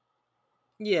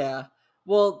 Yeah.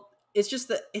 Well, it's just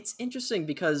that it's interesting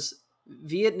because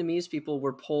Vietnamese people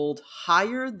were polled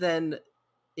higher than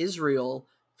Israel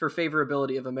for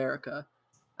favorability of America.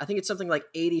 I think it's something like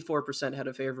 84% had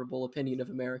a favorable opinion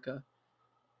of America,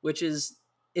 which is,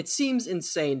 it seems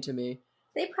insane to me.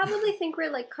 They probably think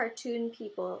we're like cartoon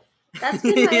people. That's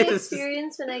been my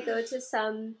experience when I go to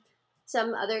some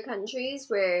other countries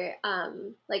where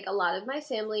like a lot of my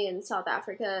family in South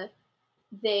Africa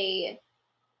they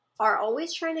are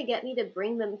always trying to get me to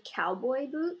bring them cowboy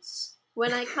boots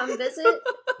when I come visit.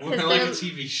 Well, like a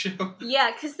TV show.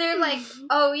 Yeah, because they're like,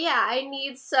 oh yeah, I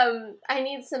need some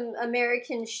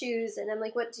American shoes, and I'm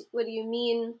like, what do you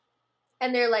mean?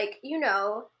 And they're like,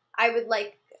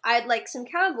 I'd like some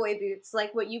cowboy boots,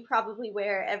 like what you probably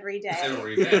wear every day.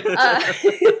 Every day.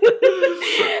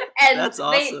 And That's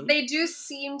awesome. they do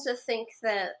seem to think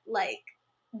that like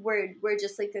we're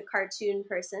just like a cartoon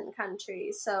person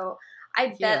country. So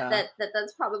I bet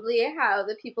that's probably how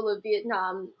the people of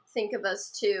Vietnam think of us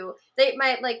too.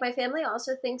 My family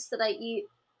also thinks that I eat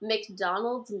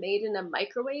McDonald's made in a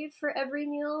microwave for every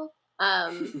meal.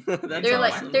 They're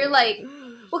like,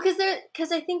 well,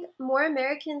 because I think more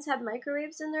Americans have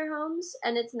microwaves in their homes,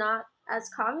 and it's not as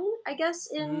common, I guess,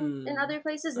 in other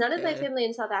places. None of my family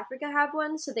in South Africa have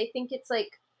one, so they think it's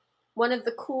like one of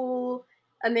the cool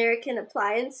American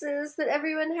appliances that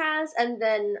everyone has. And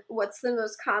then what's the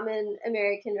most common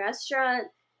American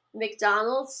restaurant?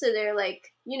 McDonald's. So they're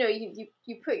like, you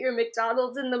put your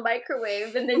McDonald's in the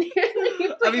microwave, and then you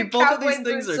put your both of these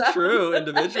things are true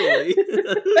individually.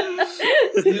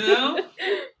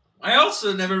 I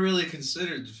also never really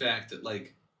considered the fact that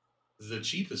like the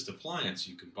cheapest appliance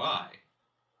you can buy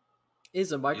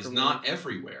is a microwave. Is not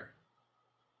everywhere.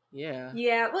 Yeah.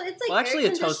 Yeah, well, it's like actually,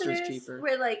 air a toaster's conditioners cheaper.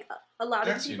 where like a lot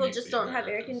of people just don't have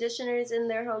air conditioners in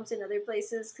their homes in other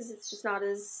places because it's just not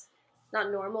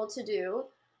normal to do.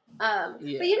 But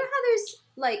you know how there's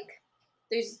like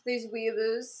there's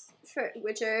weeaboos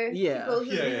which are people who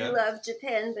really love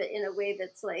Japan, but in a way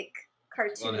that's like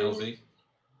cartoon. Unhealthy.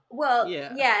 Well,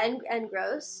 yeah, and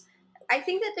gross. I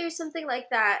think that there's something like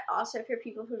that also for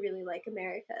people who really like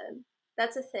America.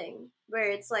 That's a thing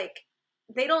where it's like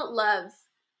they don't love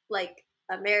like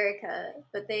America,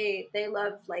 but they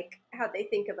love like how they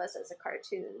think of us as a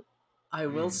cartoon. I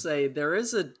will say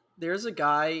there's a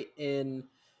guy in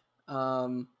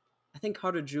I think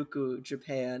Harajuku,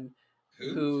 Japan,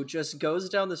 who just goes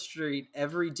down the street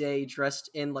every day dressed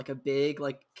in like a big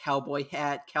like cowboy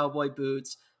hat, cowboy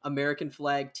boots, American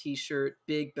flag t-shirt,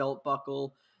 big belt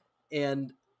buckle,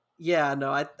 and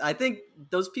I think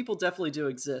those people definitely do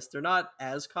exist. They're not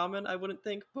as common, I wouldn't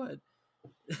think, but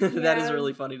that is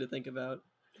really funny to think about.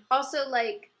 Also,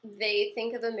 like they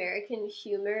think of American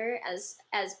humor as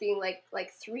being like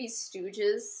Three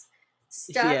Stooges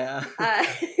stuff. Yeah.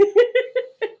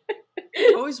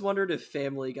 I always wondered if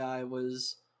Family Guy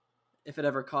if it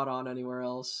ever caught on anywhere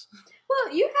else.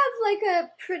 Well, you have like a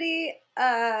pretty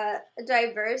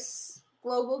diverse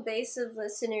global base of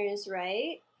listeners,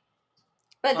 right?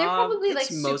 But they're probably like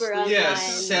super online. Yeah,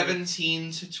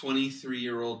 17 to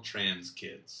 23-year-old trans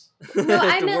kids. No,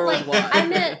 I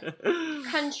meant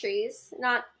countries,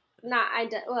 not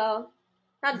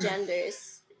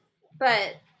genders.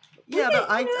 But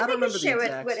I don't remember the share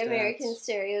exact what stats. American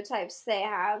stereotypes they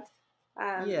have.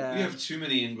 We have too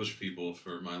many English people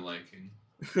for my liking.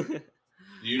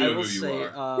 You know who you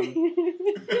are.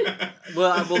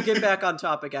 Well, we'll get back on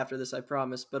topic after this, I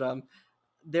promise. But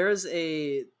there's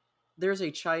a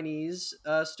Chinese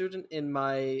student in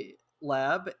my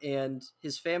lab, and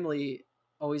his family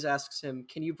always asks him,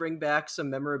 "Can you bring back some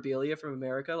memorabilia from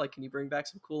America? Like, can you bring back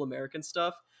some cool American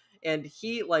stuff?" And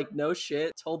he, like, no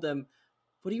shit, told them,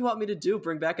 "What do you want me to do?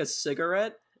 Bring back a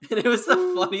cigarette?" And it was the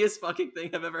funniest fucking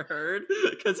thing I've ever heard,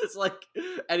 because it's like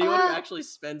anyone who actually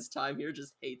spends time here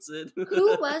just hates it.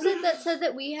 Who was it that said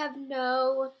that we have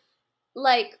no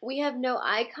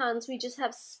icons, we just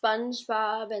have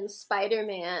SpongeBob and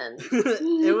Spider-Man?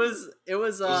 It was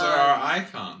those are our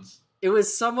icons. It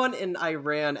was someone in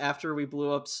Iran after we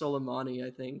blew up Soleimani,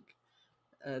 I think.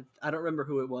 I don't remember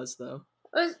who it was, though.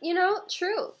 It was,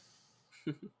 true.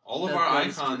 All of our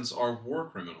icons are war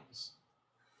criminals.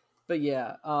 But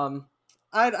yeah,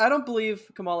 I don't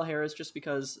believe Kamala Harris just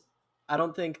because I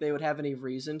don't think they would have any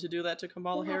reason to do that to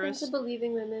Kamala Harris. To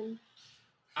believing women.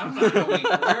 I don't know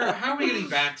how are we getting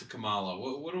back to Kamala?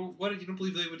 What you don't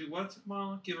believe they would do? What to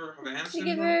Kamala? Give her Havana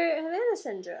Syndrome? Give her Havana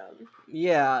Syndrome.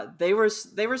 Yeah,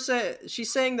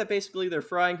 she's saying that basically they're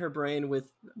frying her brain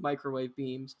with microwave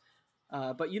beams.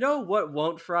 But you know what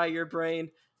won't fry your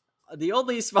brain? The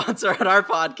only sponsor on our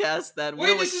podcast that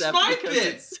will accept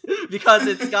because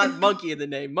it's got monkey in the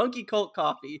name. Monkey Cult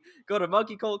Coffee. Go to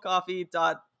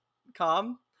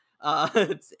monkeycultcoffee.com.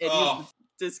 Use the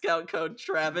discount code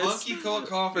Travis.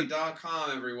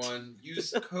 monkeycultcoffee.com, everyone.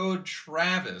 Use code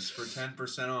Travis for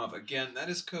 10% off. Again, that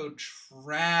is code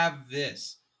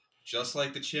Travis. Just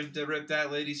like the chimp that ripped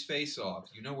that lady's face off.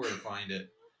 You know where to find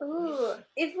it. Ooh,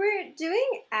 if we're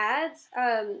doing ads,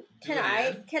 can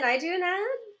I do an ad?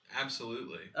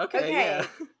 Absolutely. Okay. Yeah.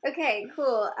 Okay,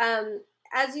 cool.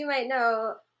 As you might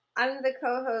know, I'm the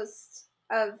co-host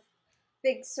of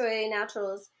Big Soy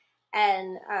Naturals,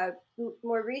 and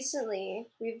more recently,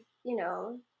 we're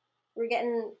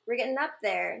getting up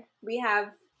there. We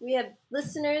have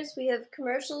listeners, we have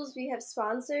commercials, we have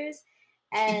sponsors,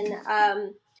 and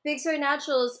Big Soy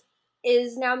Naturals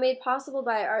is now made possible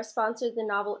by our sponsor, the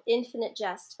novel Infinite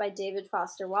Jest by David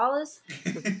Foster Wallace.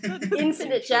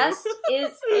 Infinite Jest is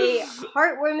a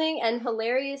heartwarming and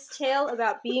hilarious tale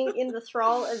about being in the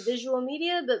thrall of visual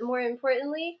media, but more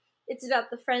importantly, it's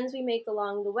about the friends we make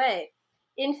along the way.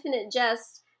 Infinite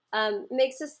Jest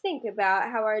makes us think about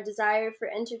how our desire for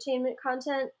entertainment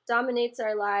content dominates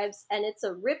our lives, and it's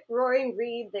a rip-roaring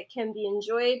read that can be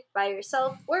enjoyed by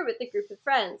yourself or with a group of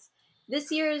friends.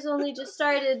 This year has only just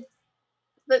started,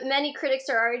 but many critics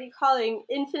are already calling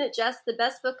Infinite Jest the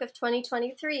best book of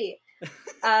 2023.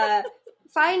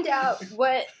 Find out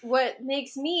what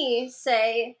makes me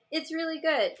say it's really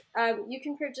good. You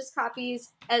can purchase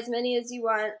copies, as many as you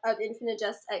want, of Infinite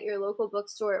Jest at your local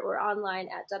bookstore or online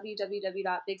at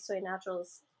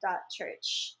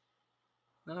www.bigsoynaturals.church.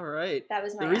 All right. That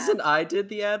was my The reason ad. I did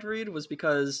the ad read was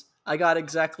because I got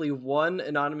exactly one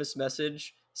anonymous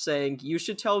message saying you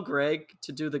should tell Greg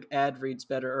to do the ad reads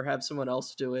better or have someone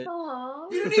else do it.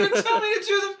 Aww. You didn't even tell me to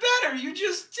do them better. You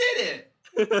just did it.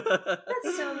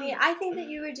 That's so mean. I think that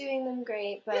you were doing them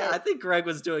great, but Yeah, I think Greg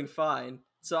was doing fine.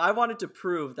 So I wanted to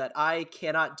prove that I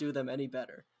cannot do them any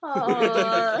better.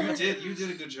 Aww. You did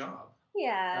a good job.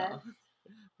 Yeah.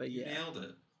 But You yeah. nailed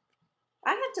it.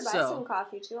 I have to buy So- some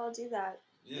coffee too. I'll do that.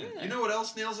 Yeah. Yeah. You know what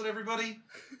else nails it, everybody?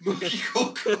 Mookie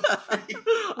Cold Coffee.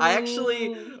 I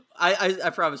actually,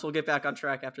 I promise we'll get back on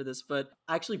track after this, but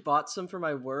I actually bought some for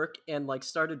my work and like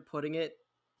started putting it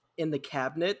in the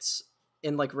cabinets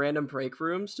in like random break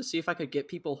rooms to see if I could get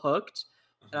people hooked.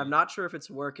 And I'm not sure if it's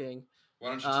working. Why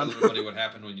don't you tell everybody what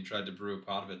happened when you tried to brew a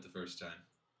pot of it the first time?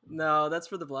 No, that's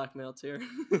for the blackmail tier.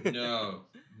 No.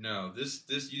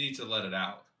 This you need to let it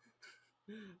out.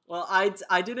 Well,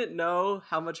 I didn't know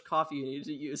how much coffee you needed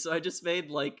to use, so I just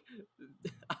made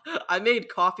I made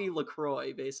coffee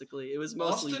LaCroix basically. It was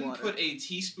mostly Austin water. put a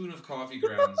teaspoon of coffee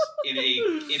grounds in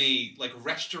a like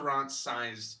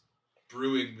restaurant-sized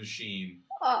brewing machine.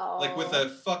 Oh. Like with a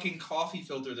fucking coffee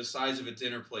filter the size of a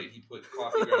dinner plate, he put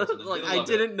coffee grounds in the Like middle I of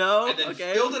didn't know. it, and then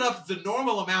Okay. filled it up the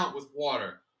normal amount with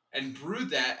water and brewed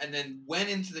that, and then went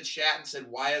into the chat and said,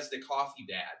 "Why is the coffee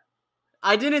bad?"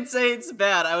 I didn't say it's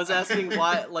bad. I was asking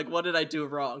why. Like, what did I do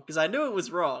wrong? Because I knew it was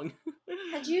wrong.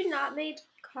 Had you not made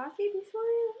coffee before?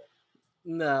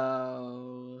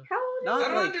 No. How old Not I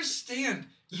don't like understand.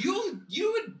 You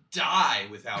would die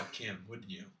without Kim, wouldn't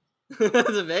you?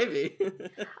 maybe.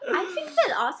 I think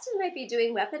that Austin might be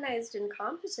doing weaponized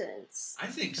incompetence. I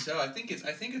think so. I think it's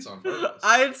on purpose.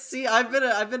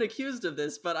 I've been accused of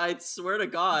this, but I swear to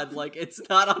God, like it's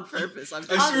not on purpose. I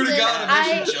swear to Austin, God,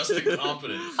 I'm just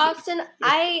incompetent. Austin,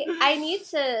 I need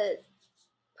to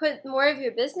put more of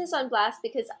your business on blast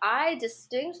because I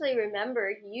distinctly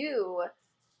remember you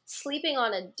sleeping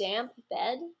on a damp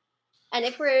bed. And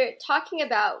if we're talking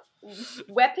about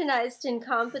weaponized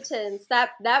incompetence,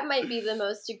 that might be the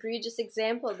most egregious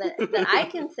example that I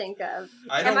can think of.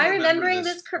 Am I remembering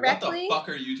this correctly? What the fuck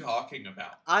are you talking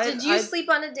about? Did you sleep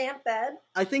on a damp bed?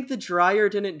 I think the dryer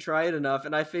didn't dry it enough,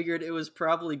 and I figured it was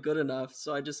probably good enough,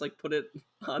 so I just like put it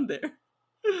on there.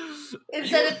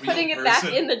 Instead of putting it back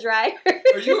in the dryer.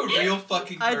 Are you a real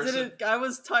fucking person? I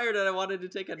was tired and I wanted to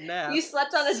take a nap. You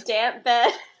slept on a damp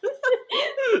bed.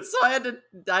 So I had to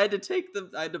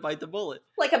bite the bullet.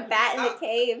 Like a bat in a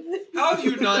cave. How have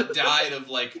you not died of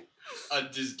like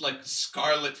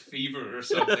scarlet fever or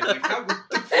something? Like what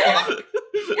the fuck?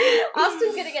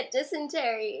 Austin's gonna get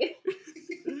dysentery.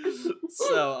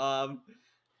 So,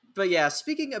 but yeah,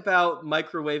 speaking about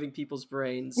microwaving people's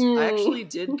brains, I actually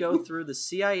did go through the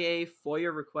CIA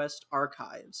FOIA request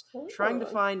archives, trying to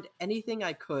find anything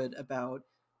I could about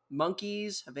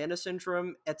monkeys, Havana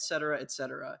Syndrome, etc.,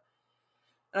 etc.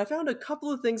 And I found a couple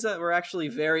of things that were actually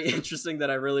very interesting that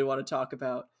I really want to talk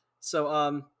about.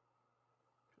 So,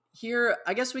 here,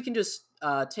 I guess we can just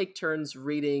take turns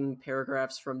reading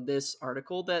paragraphs from this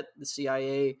article that the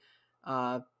CIA...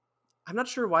 I'm not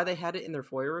sure why they had it in their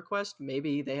FOIA request.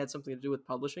 Maybe they had something to do with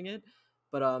publishing it.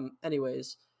 But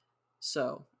anyways,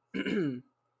 so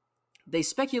they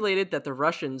speculated that the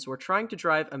Russians were trying to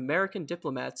drive American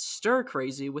diplomats stir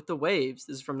crazy with the waves.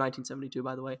 This is from 1972,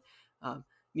 by the way.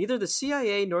 Neither the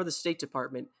CIA nor the State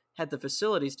Department had the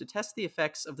facilities to test the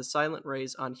effects of the silent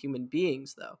rays on human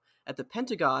beings, though. At the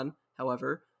Pentagon,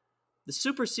 however, the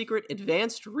super-secret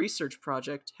Advanced Research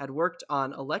Project had worked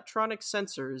on electronic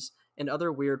sensors and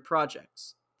other weird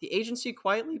projects. The agency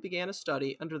quietly began a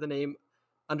study under the name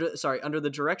under the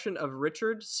direction of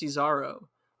Richard Cesaro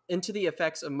into the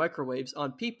effects of microwaves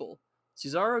on people.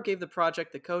 Cesaro gave the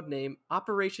project the code name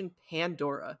Operation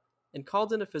Pandora and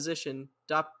called in a physician,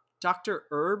 Dr.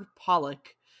 Herb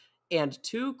Pollock, and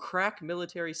 2 crack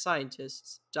military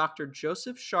scientists, Dr.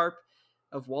 Joseph Sharp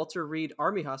of Walter Reed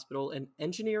Army Hospital and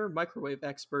engineer microwave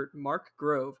expert Mark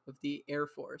Grove of the Air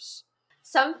Force.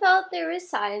 Some felt there were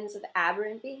signs of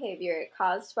aberrant behavior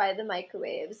caused by the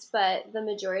microwaves, but the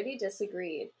majority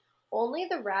disagreed. Only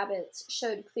the rabbits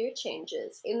showed clear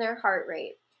changes in their heart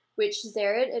rate, which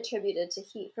Zared attributed to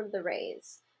heat from the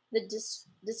rays. The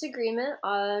disagreement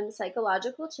on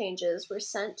psychological changes were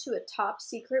sent to a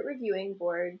top-secret reviewing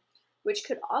board, which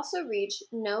could also reach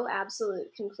no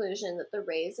absolute conclusion that the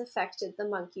rays affected the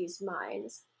monkeys'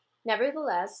 minds.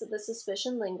 Nevertheless, the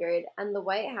suspicion lingered, and the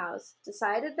White House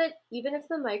decided that even if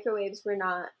the microwaves were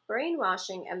not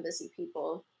brainwashing embassy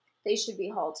people, they should be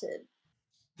halted.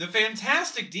 The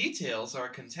fantastic details are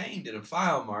contained in a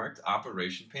file marked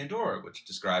Operation Pandora, which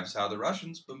describes how the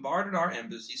Russians bombarded our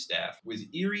embassy staff with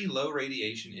eerie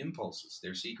low-radiation impulses.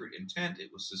 Their secret intent,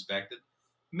 it was suspected,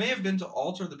 may have been to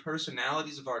alter the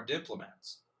personalities of our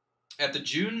diplomats. At the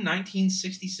June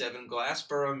 1967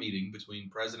 Glassboro meeting between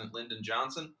President Lyndon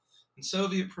Johnson and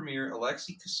Soviet Premier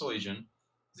Alexei Kosygin,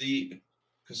 the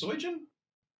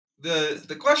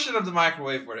question of the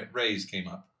microwave rays came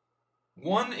up.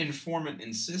 One informant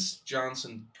insists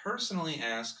Johnson personally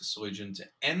asked Kosygin to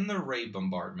end the ray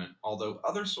bombardment, although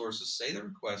other sources say the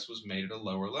request was made at a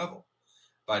lower level.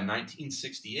 By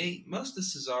 1968, most of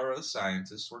Cesaro's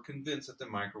scientists were convinced that the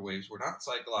microwaves were not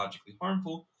psychologically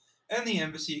harmful, and the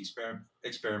embassy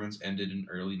experiments ended in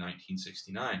early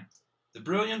 1969. The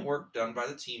brilliant work done by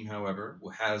the team, however,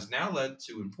 has now led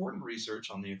to important research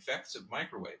on the effects of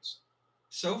microwaves.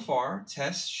 So far,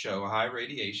 tests show high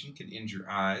radiation can injure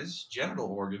eyes, genital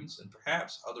organs, and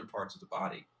perhaps other parts of the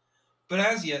body. But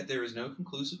as yet, there is no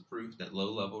conclusive proof that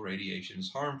low-level radiation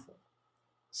is harmful.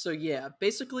 So yeah,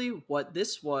 basically what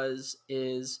this was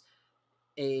is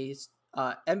a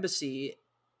embassy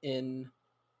in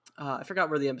I forgot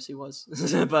where the embassy was,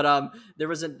 but there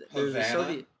was a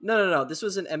Soviet. No. This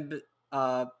was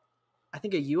I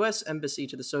think a U.S. embassy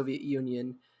to the Soviet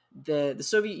Union. The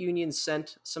Soviet Union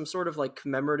sent some sort of like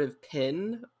commemorative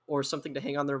pin or something to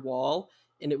hang on their wall,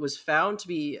 and it was found to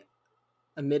be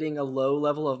emitting a low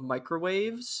level of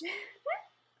microwaves,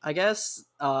 I guess.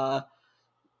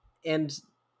 And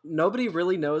nobody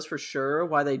really knows for sure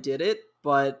why they did it,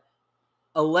 but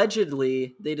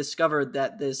allegedly they discovered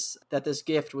that this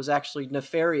gift was actually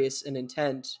nefarious in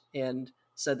intent and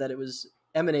said that it was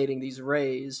emanating these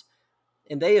rays,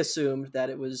 and they assumed that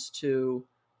it was to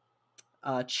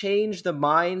change the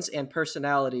minds and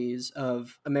personalities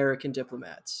of American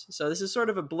diplomats. So this is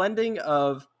sort of a blending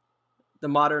of the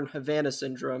modern Havana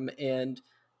Syndrome and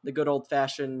the good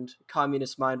old-fashioned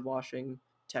communist mind-washing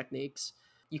techniques.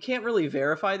 You can't really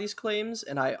verify these claims,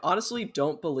 and I honestly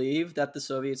don't believe that the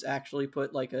Soviets actually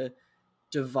put like a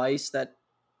device that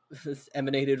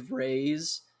emanated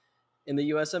rays in the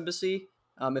U.S. embassy.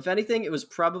 If anything, it was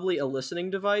probably a listening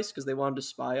device because they wanted to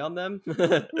spy on them.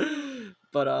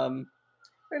 But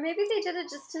or maybe they did it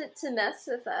just to mess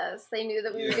with us. They knew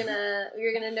that we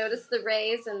were gonna notice the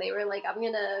rays, and they were like,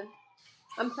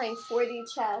 I'm playing 4D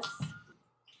chess.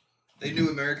 They knew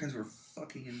Americans were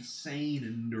fucking insane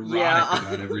and neurotic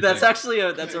about everything. That's actually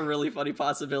a really funny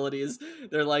possibility. Is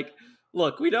they're like,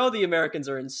 look, we know the Americans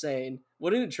are insane.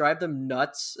 Wouldn't it drive them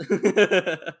nuts?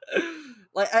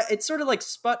 Like it's sort of like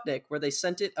Sputnik, where they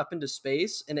sent it up into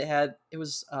space, and it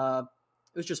was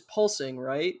just pulsing,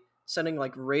 right? Sending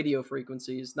like radio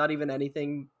frequencies, not even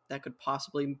anything that could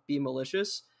possibly be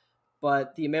malicious.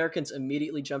 But the Americans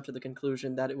immediately jumped to the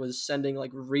conclusion that it was sending like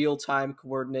real-time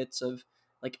coordinates of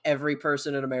like every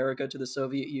person in America to the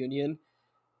Soviet Union,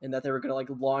 and that they were going to like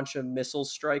launch a missile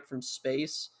strike from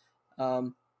space.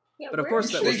 But of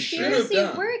course, that was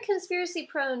we're a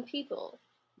conspiracy-prone people.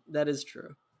 That is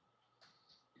true.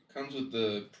 It comes with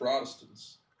the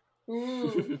Protestants.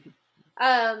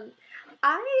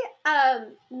 I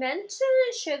meant to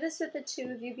share this with the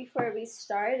two of you before we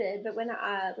started, but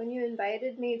when you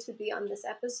invited me to be on this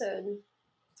episode,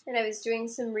 and I was doing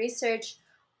some research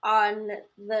on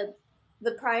the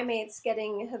primates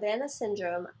getting Havana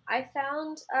Syndrome, I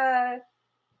found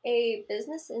a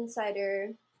Business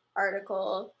Insider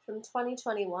article from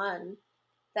 2021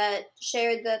 that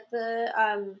shared that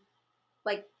the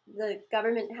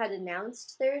government had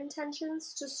announced their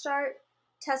intentions to start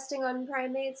testing on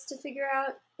primates to figure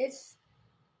out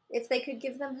if they could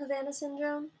give them Havana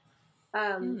Syndrome.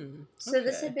 So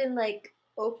this had been like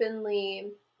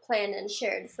openly planned and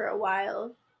shared for a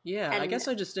while. Yeah, I And guess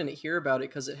I just didn't hear about it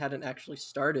because it hadn't actually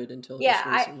started until yeah,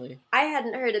 just recently. I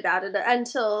hadn't heard about it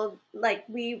until like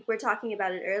we were talking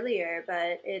about it earlier,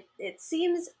 but it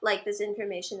seems like this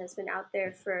information has been out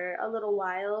there for a little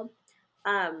while.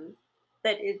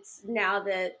 But it's now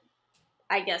that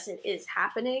I guess it is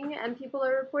happening and people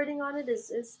are reporting on it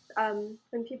is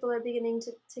when people are beginning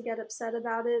to get upset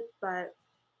about it, but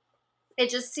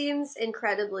it just seems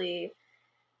incredibly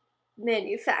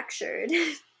manufactured.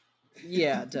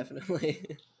 Yeah,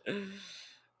 definitely.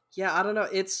 Yeah, I don't know.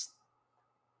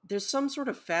 There's some sort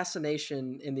of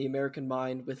fascination in the American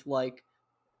mind with like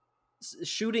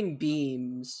shooting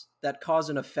beams that cause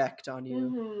an effect on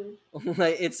you. Mm-hmm.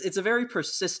 Like it's a very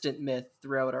persistent myth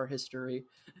throughout our history,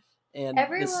 and this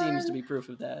seems to Everyone be proof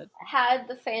of that. had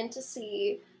the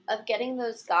fantasy of getting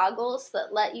those goggles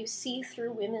that let you see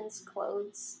through women's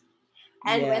clothes.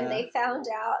 And when Yeah. they found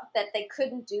out that they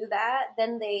couldn't do that,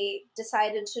 then they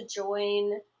decided to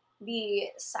join the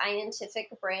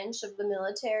scientific branch of the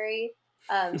military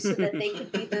so that they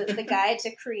could be the guy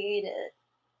to create it.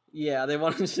 Yeah, they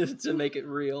wanted to make it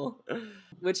real.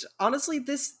 Which honestly,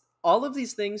 this all of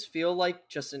these things feel like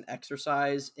just an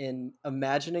exercise in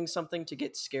imagining something to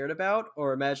get scared about,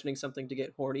 or imagining something to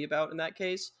get horny about in that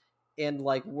case, and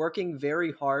like working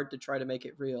very hard to try to make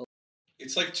it real.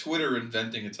 It's like Twitter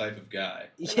inventing a type of guy.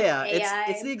 With Yeah, it's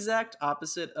AI. the exact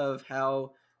opposite of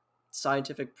how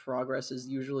scientific progress is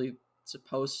usually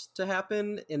supposed to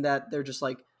happen, in that they're just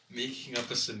like, Making up a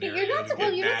But scenario to well,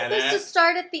 get you're not mad supposed to at.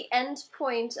 start at the end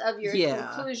point of your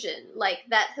yeah, conclusion, like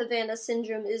that Havana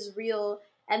Syndrome is real,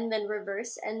 and then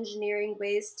reverse engineering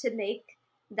ways to make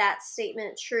that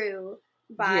statement true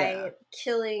yeah. by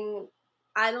killing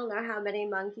I don't know how many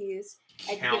monkeys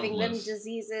and giving them Countless.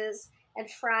 diseases and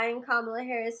frying Kamala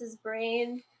Harris's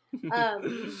brain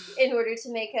in order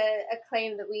to make a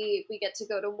claim that we get to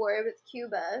go to war with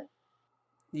Cuba.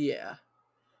 Yeah.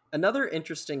 Another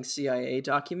interesting CIA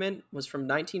document was from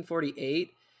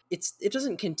 1948. It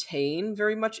doesn't contain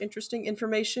very much interesting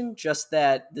information, just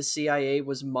that the CIA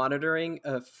was monitoring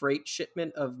a freight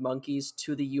shipment of monkeys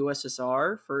to the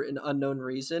USSR for an unknown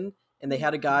reason, and they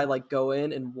had a guy like go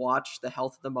in and watch the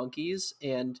health of the monkeys,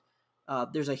 and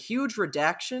there's a huge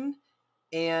redaction,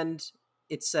 and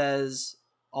it says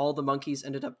all the monkeys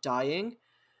ended up dying.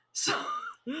 So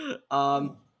I'm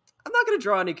not going to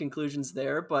draw any conclusions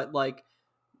there, but like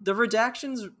the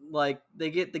redactions, like they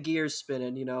get the gears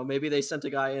spinning. Maybe they sent a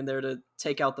guy in there to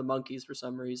take out the monkeys for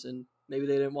some reason. Maybe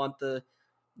they didn't want the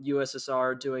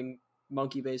USSR doing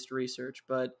monkey-based research,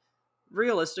 but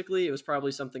realistically, it was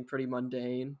probably something pretty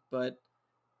mundane. But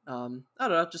I don't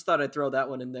know. Just thought I'd throw that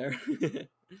one in there.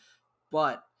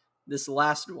 But this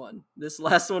last one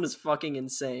is fucking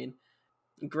insane.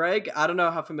 Greg, I don't know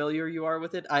how familiar you are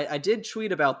with it. I did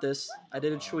tweet about this. I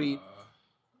did a tweet.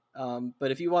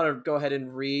 But if you want to go ahead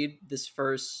and read this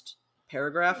first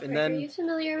paragraph, and Are then you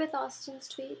familiar with Austin's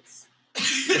tweets?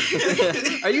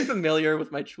 Are you familiar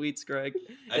with my tweets, Greg?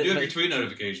 I do have your tweet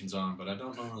notifications on, but I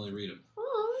don't normally read them.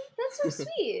 Oh, that's so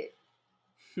sweet.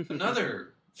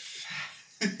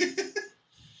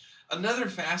 Another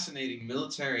fascinating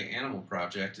military animal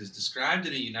project is described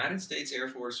in a United States Air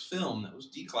Force film that was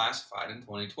declassified in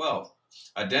 2012.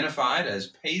 Identified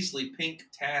as Paisley Pink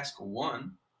Task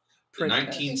 1, the Print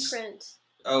 19... Print.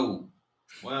 Oh,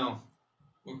 well,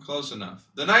 we're close enough.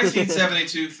 The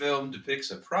 1972 film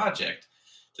depicts a project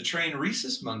to train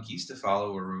rhesus monkeys to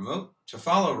follow remote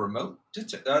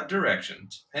direction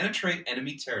to penetrate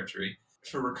enemy territory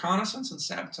for reconnaissance and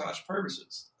sabotage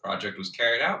purposes. The project was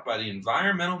carried out by the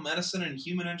Environmental Medicine and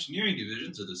Human Engineering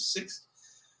Divisions of the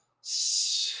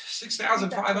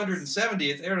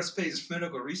 6,570th Aerospace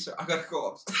Medical Research. I gotta go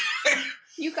up.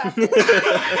 You got this.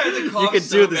 I had to You cough can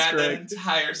so do this, bad Greg. that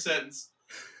entire sentence.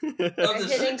 You're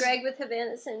hitting Greg with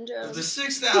Havana Syndrome. Of the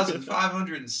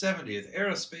 6,570th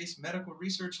Aerospace Medical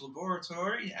Research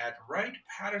Laboratory at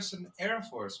Wright-Patterson Air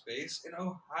Force Base in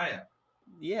Ohio.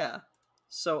 Yeah.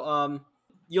 So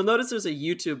you'll notice there's a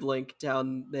YouTube link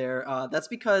down there. That's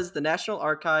because the National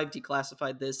Archive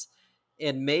declassified this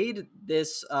and made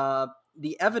this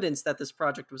the evidence that this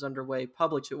project was underway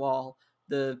public to all.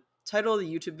 The title of the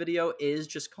YouTube video is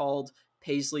just called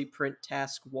Paisley Print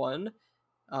Task 1.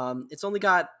 It's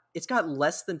got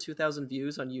less than 2,000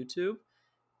 views on YouTube.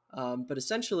 But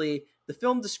essentially, the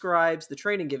film describes the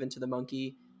training given to the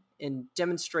monkey and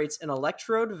demonstrates an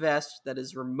electrode vest that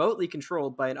is remotely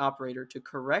controlled by an operator to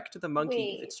correct the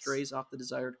monkey if it strays off the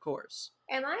desired course.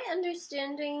 Am I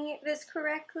understanding this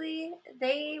correctly?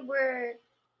 They were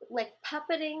like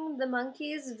puppeting the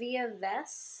monkeys via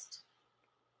vest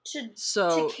to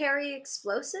carry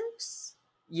explosives?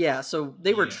 Yeah, so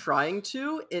they were Yeah. trying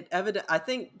to. I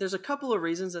think there's a couple of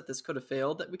reasons that this could have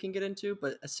failed that we can get into,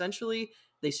 but essentially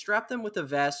they strapped them with a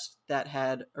vest that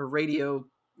had a radio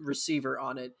receiver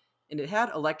on it, and it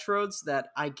had electrodes that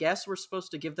I guess were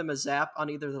supposed to give them a zap on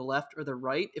either the left or the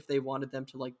right if they wanted them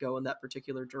to like go in that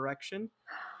particular direction.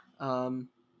 That's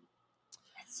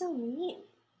so mean.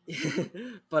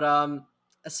 But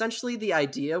essentially the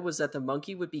idea was that the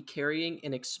monkey would be carrying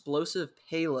an explosive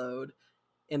payload,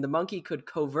 and the monkey could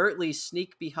covertly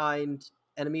sneak behind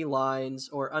enemy lines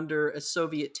or under a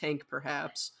Soviet tank,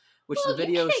 perhaps, which Well, the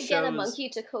video you can't shows. get a monkey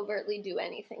to covertly do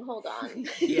anything. Hold on.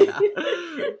 Yeah.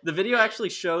 The video actually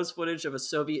shows footage of a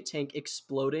Soviet tank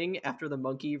exploding after the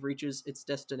monkey reaches its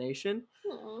destination.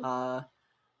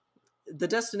 The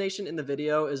destination in the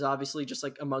video is obviously just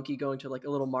like a monkey going to like a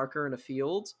little marker in a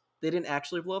field. They didn't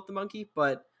actually blow up the monkey,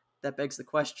 but that begs the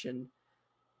question.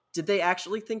 Did they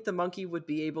actually think the monkey would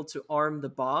be able to arm the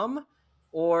bomb?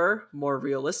 Or, more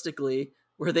realistically,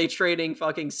 were they trading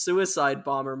fucking suicide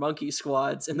bomber monkey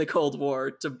squads in the Cold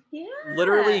War to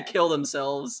literally kill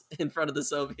themselves in front of the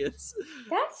Soviets?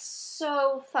 That's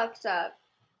so fucked up.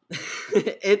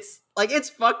 It's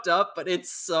fucked up, but it's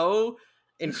so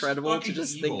incredible to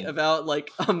just think about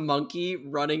like a monkey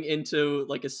running into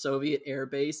like a Soviet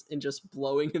airbase and just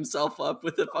blowing himself up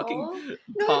with a fucking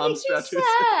bomb strapped to his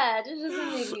sad. It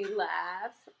doesn't make me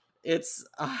laugh. It's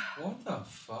what the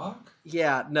fuck?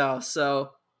 Yeah, no.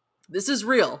 So this is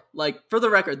real. Like, for the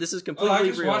record, this is completely I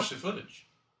just real. watched the footage.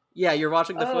 Yeah, you're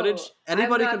watching the footage.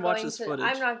 Anybody can watch this footage.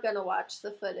 I'm not gonna watch the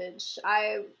footage.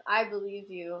 I believe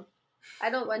you.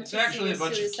 I don't want it's to actually see a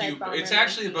bunch of cute. It's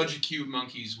actually a bunch of cute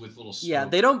monkeys with little. Yeah,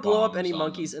 they don't blow up any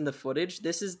monkeys in the footage.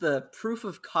 This is the proof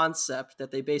of concept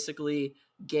that they basically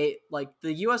gave. Like,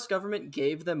 the U.S. government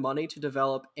gave them money to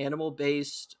develop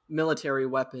animal-based military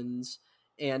weapons,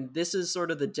 and this is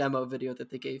sort of the demo video that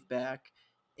they gave back.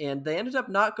 And they ended up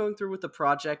not going through with the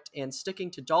project and sticking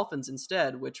to dolphins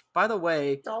instead. Which, by the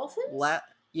way, dolphins.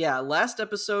 Last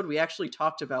episode we actually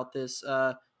talked about this.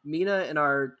 Mina in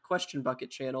our question bucket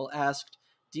channel asked,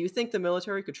 do you think the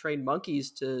military could train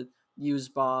monkeys to use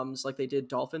bombs like they did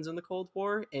dolphins in the Cold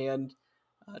War? And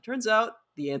turns out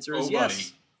the answer is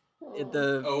yes.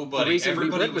 Buddy.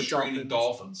 Everybody was training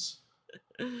dolphins.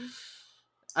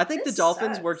 I think the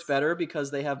dolphins worked better because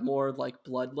they have more like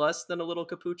bloodlust than a little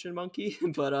capuchin monkey.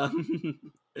 But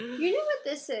you know what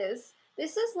this is?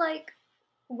 This is like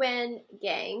when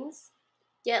gangs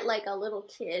get like a little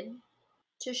kid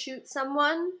to shoot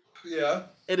someone. Yeah.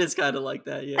 It is kind of like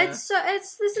that, yeah. This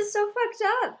is so fucked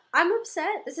up. I'm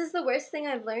upset. This is the worst thing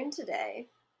I've learned today.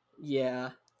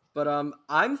 Yeah. But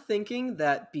I'm thinking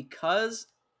that because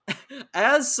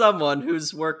as someone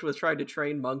who's worked with trying to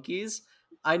train monkeys,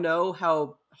 I know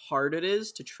how hard it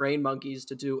is to train monkeys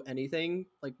to do anything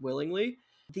like willingly.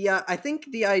 I think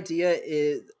the idea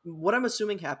is, what I'm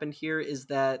assuming happened here is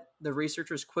that the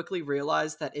researchers quickly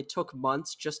realized that it took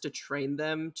months just to train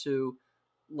them to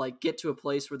like get to a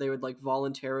place where they would like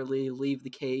voluntarily leave the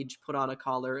cage, put on a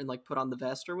collar, and like put on the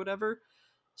vest or whatever.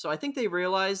 So I think they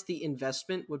realized the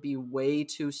investment would be way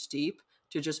too steep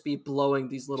to just be blowing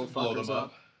these little fuckers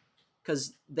up.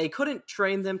 Because they couldn't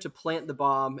train them to plant the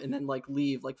bomb and then like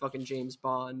leave like fucking James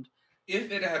Bond. If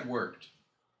it had worked,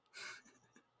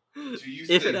 do you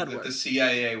think that the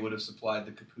CIA would have supplied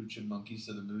the capuchin monkeys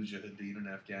to the Mujahideen in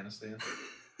Afghanistan?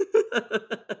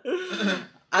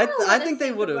 I think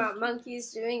they would have. About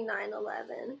monkeys doing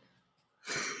 9/11.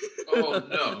 Oh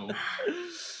no!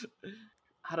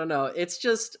 I don't know.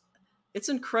 It's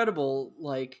incredible.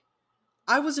 Like,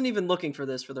 I wasn't even looking for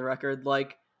this, for the record.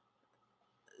 Like,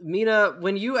 Mina,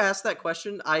 when you asked that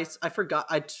question, I forgot.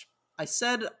 I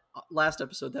said last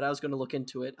episode that I was going to look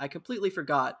into it. I completely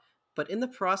forgot. But in the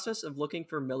process of looking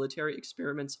for military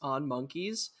experiments on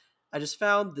monkeys, I just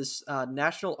found this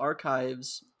National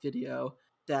Archives video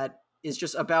that is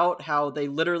just about how they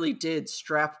literally did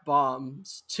strap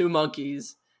bombs to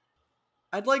monkeys.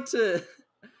 I'd like to...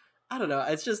 I don't know.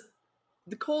 It's just...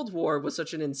 The Cold War was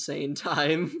such an insane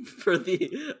time for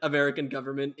the American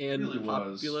government and really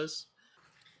populace.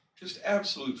 Just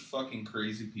absolute fucking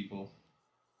crazy people.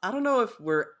 I don't know if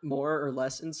we're more or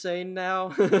less insane now,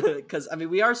 because I mean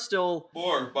we are still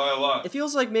more by a lot. It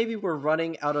feels like maybe we're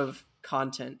running out of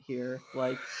content here.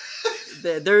 Like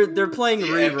they're playing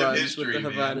reruns history, with the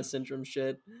Havana Syndrome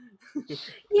shit. Yeah,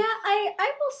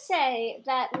 I will say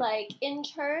that like in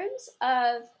terms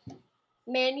of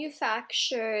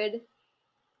manufactured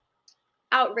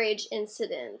outrage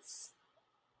incidents,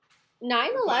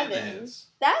 9/11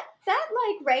 that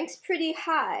like ranks pretty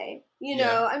high. You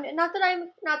know, I'm not that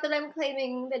I'm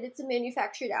claiming that it's a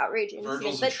manufactured outrage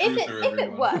incident, but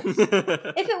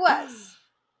if it was,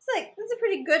 that's a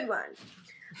pretty good one.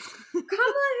 Kamala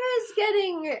Harris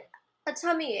getting a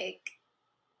tummy ache.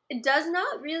 It does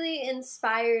not really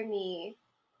inspire me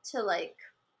to like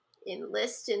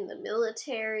enlist in the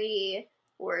military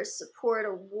or support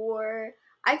a war.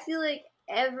 I feel like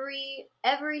every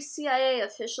CIA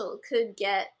official could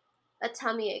get a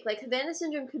tummy ache. Like Havana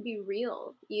Syndrome could be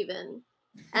real even,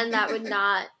 and that would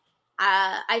not,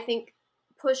 I think,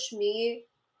 push me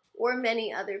or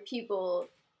many other people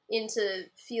into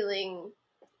feeling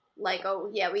like, oh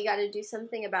yeah, we got to do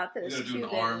something about those We gotta do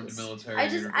Cubans. an armed military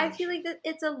intervention. I feel like that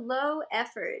it's a low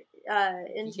effort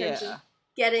in terms of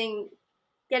getting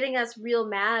us real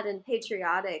mad and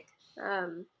patriotic.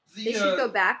 They should go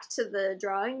back to the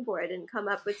drawing board and come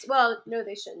up with. Well, no,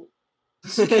 they shouldn't.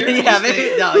 No.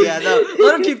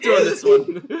 Let them keep doing this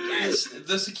one. Yes,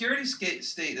 the security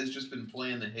state has just been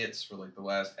playing the hits for like the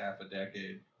last half a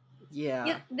decade.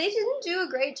 Yeah, they didn't do a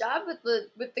great job with the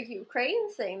Ukraine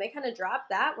thing. They kind of dropped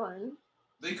that one.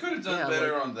 They could have done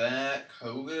better on that.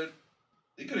 COVID.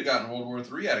 They could have gotten World War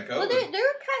III out of COVID. Well,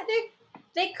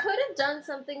 they could have done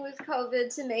something with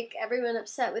COVID to make everyone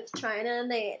upset with China, and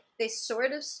they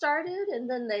sort of started, and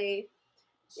then it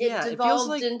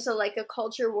devolved into like a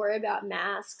culture war about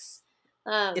masks.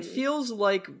 It feels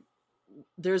like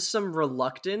there's some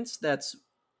reluctance that's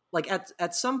like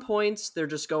at some points they're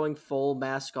just going full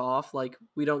mask off, like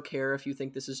we don't care if you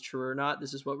think this is true or not,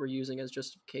 this is what we're using as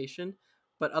justification.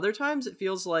 But other times it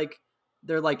feels like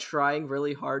they're like trying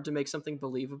really hard to make something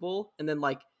believable, and then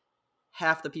like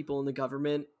half the people in the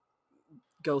government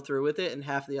go through with it and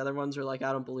half the other ones are like,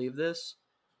 I don't believe this.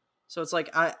 So it's like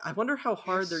I wonder how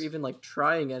hard they're even like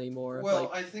trying anymore. Well,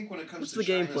 like, I think when it comes to the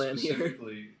game China plan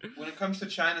specifically, when it comes to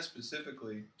China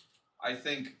specifically, I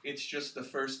think it's just the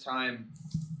first time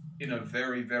in a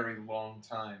very, very long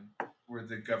time where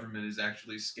the government is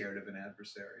actually scared of an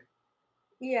adversary.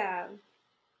 Yeah.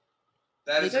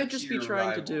 They could just be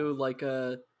trying to do like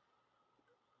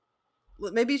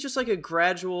maybe it's just like a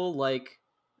gradual like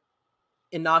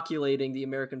inoculating the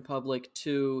American public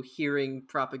to hearing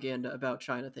propaganda about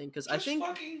China thing, because I think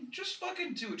just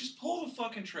fucking do it. Just pull the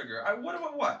fucking trigger.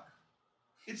 What?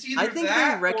 It's either I think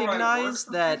that they recognize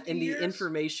that in the years.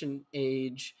 Information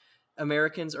age,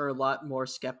 Americans are a lot more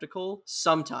skeptical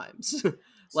sometimes.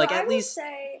 Like so at least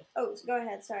say, oh, go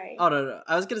ahead. Sorry. Oh no.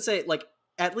 I was gonna say like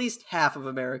at least half of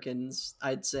Americans,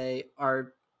 I'd say,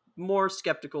 are more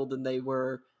skeptical than they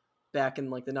were back in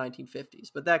like the 1950s.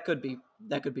 But that could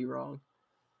be wrong.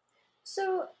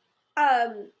 So,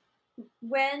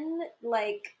 when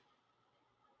like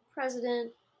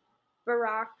President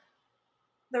Barack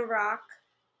the Rock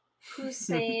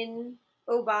Hussein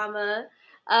Obama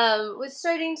was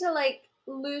starting to like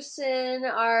loosen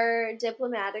our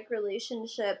diplomatic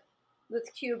relationship with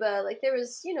Cuba, like there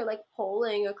was, like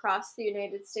polling across the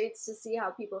United States to see how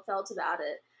people felt about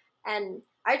it. And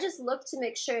I just looked to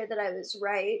make sure that I was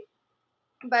right.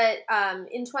 But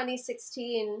in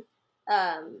 2016,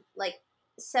 like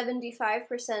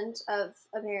 75% of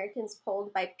Americans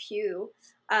polled by Pew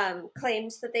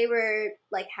claimed that they were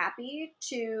like happy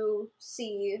to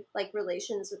see like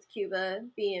relations with Cuba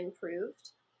be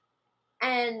improved.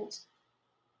 And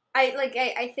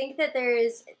I think that there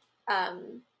is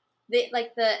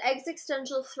the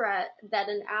existential threat that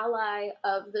an ally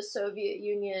of the Soviet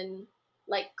Union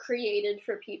like created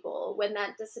for people. When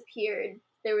that disappeared,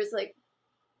 there was like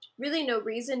really no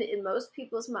reason in most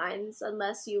people's minds,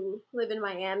 unless you live in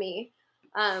Miami,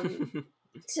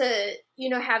 to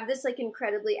have this like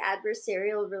incredibly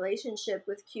adversarial relationship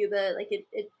with Cuba. Like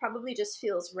it probably just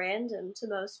feels random to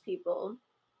most people.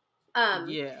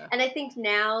 Yeah. And I think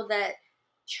now that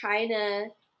China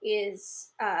is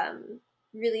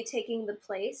really taking the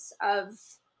place of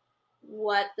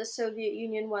what the Soviet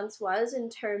Union once was in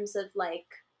terms of like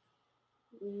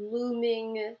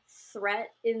looming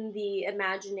threat in the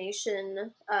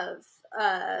imagination of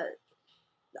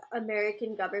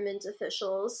American government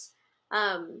officials,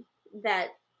 that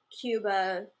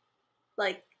Cuba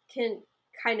like can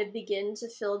kind of begin to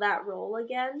fill that role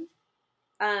again.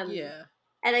 Yeah.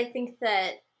 And I think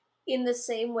that in the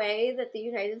same way that the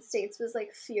United States was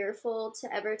like fearful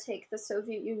to ever take the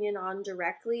Soviet Union on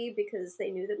directly because they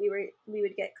knew that we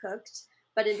would get cooked,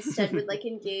 but instead would like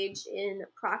engage in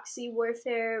proxy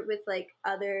warfare with like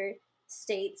other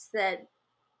states that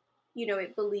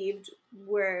it believed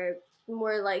were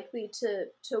more likely to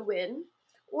win,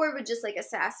 or would just like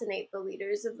assassinate the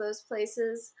leaders of those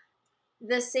places.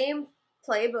 The same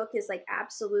playbook is like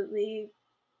absolutely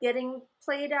getting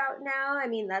played out now. I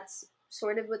mean, that's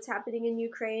sort of what's happening in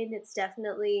Ukraine. It's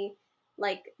definitely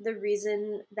like the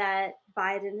reason that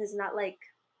Biden has not like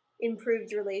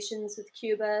improved relations with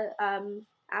Cuba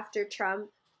after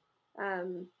Trump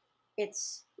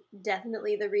It's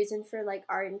definitely the reason for like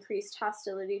our increased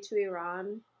hostility to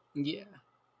Iran. Yeah.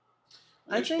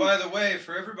 Which, by the way,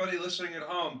 for everybody listening at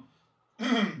home,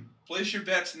 place your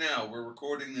bets now. We're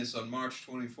recording this on March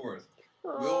 24th.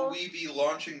 Aww. Will we be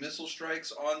launching missile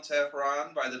strikes on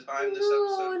Tehran by the time this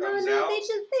episode comes out? They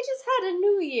just had a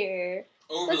new year.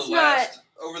 Over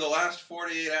the last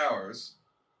 48 hours.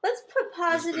 Let's put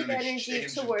positive energy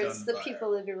towards the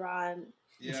people of Iran.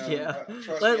 Yeah.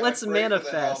 Let's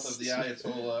manifest. For the health of the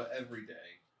Ayatollah every day.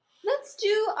 Let's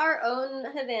do our own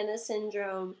Havana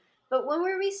Syndrome, but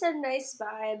when we send nice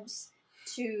vibes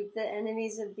to the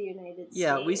enemies of the United States.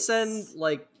 Yeah, we send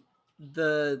like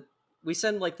the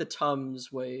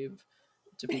Tums wave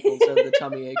to people instead of the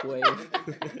tummy ache wave.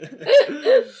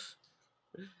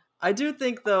 I do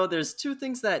think, though, there's two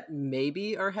things that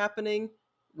maybe are happening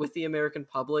with the American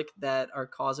public that are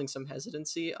causing some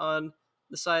hesitancy on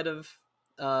the side of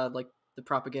like the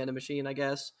propaganda machine, I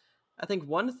guess. I think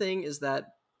one thing is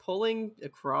that polling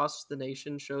across the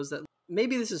nation shows that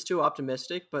maybe this is too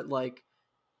optimistic, but like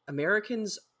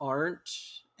Americans aren't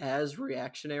as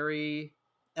reactionary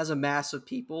as a mass of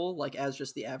people, like as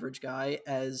just the average guy,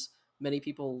 as many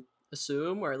people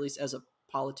assume, or at least as a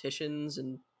politicians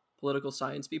and political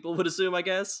science people would assume, I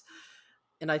guess.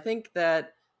 And I think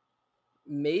that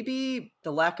maybe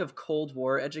the lack of Cold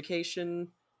War education,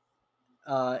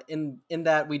 in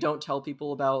that we don't tell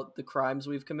people about the crimes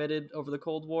we've committed over the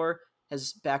Cold War,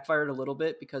 has backfired a little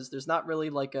bit, because there's not really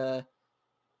like a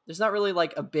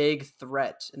big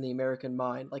threat in the American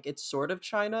mind. Like, it's sort of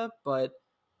China, but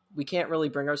we can't really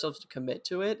bring ourselves to commit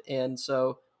to it, and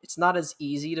so it's not as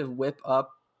easy to whip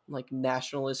up like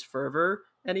nationalist fervor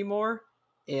anymore.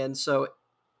 And so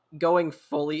going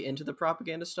fully into the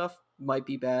propaganda stuff might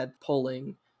be bad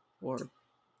polling or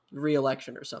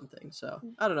re-election or something. So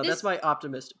I don't know. That's my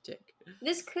optimistic take.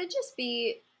 This could just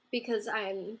be because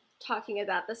I'm talking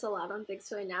about this a lot on Big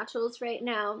Soy Naturals right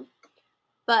now,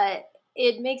 but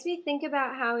it makes me think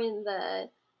about how in the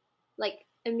like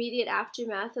immediate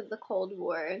aftermath of the Cold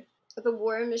War, the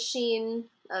war machine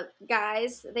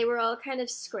guys, they were all kind of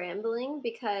scrambling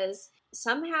because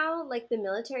somehow like the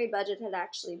military budget had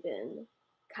actually been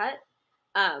cut.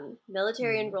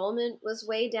 Military enrollment was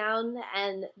way down,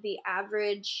 and the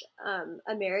average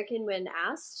American, when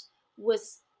asked,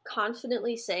 was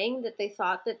confidently saying that they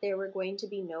thought that there were going to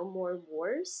be no more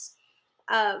wars.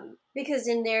 Because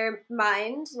in their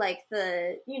mind, like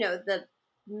the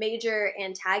major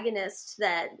antagonist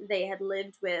that they had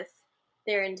lived with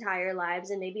their entire lives,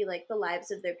 and maybe like the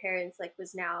lives of their parents, like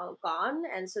was now gone,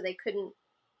 and so they couldn't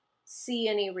see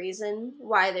any reason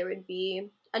why there would be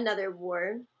another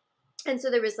war. And so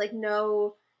there was like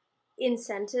no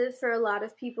incentive for a lot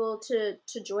of people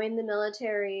to join the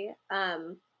military,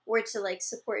 or to like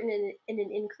support in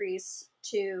an increase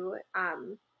to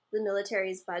the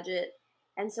military's budget.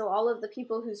 And so all of the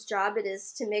people whose job it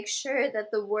is to make sure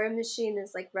that the war machine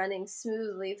is like running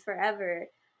smoothly forever,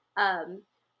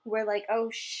 we're like, oh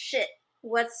shit,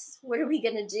 what are we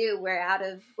gonna do? We're out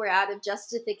of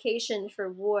justification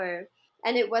for war.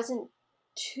 And it wasn't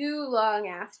too long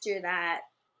after that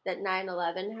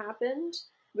 9/11 happened,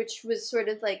 which was sort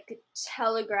of like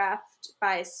telegraphed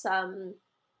by some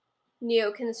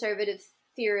neoconservative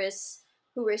theorists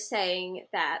who were saying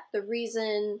that the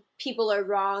reason people are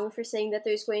wrong for saying that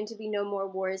there's going to be no more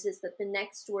wars is that the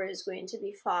next war is going to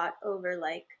be fought over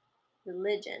like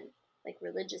religion, like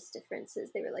religious differences.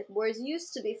 They were like, wars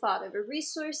used to be fought over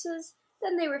resources,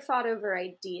 then they were fought over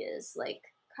ideas like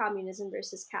communism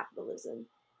versus capitalism.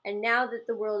 And now that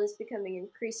the world is becoming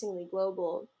increasingly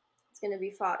global, it's going to be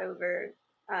fought over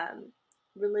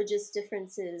religious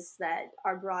differences that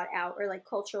are brought out, or like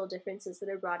cultural differences that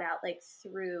are brought out like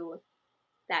through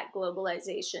that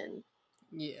globalization.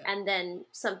 Yeah. And then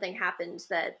something happened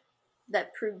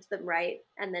that proved them right,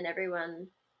 and then everyone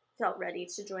felt ready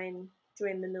to join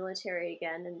the military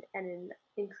again and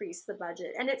increase the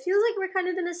budget. And it feels like we're kind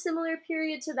of in a similar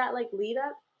period to that like lead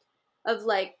up of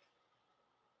like,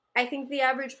 I think the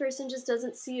average person just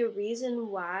doesn't see a reason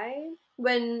why,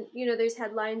 when, there's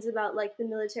headlines about like the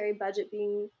military budget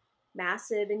being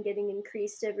massive and getting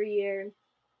increased every year.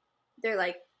 They're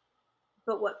like,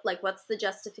 but what's the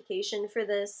justification for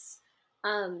this?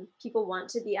 People want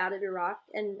to be out of Iraq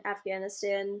and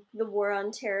Afghanistan. The war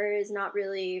on terror is not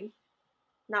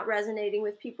resonating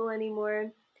with people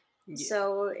anymore. Yeah.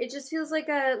 So it just feels like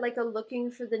a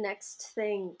looking for the next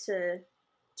thing to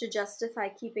justify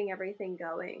keeping everything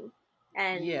going.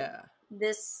 And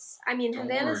this,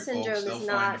 Havana Syndrome folks, is find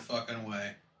not a fucking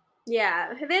way.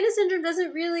 Yeah, Havana Syndrome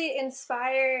doesn't really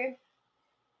inspire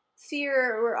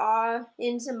fear or awe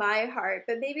into my heart,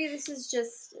 but maybe this is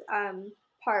just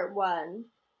part one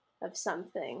of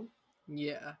something.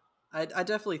 Yeah, I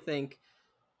definitely think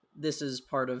this is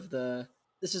part of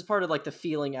like the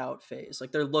feeling out phase.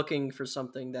 Like they're looking for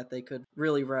something that they could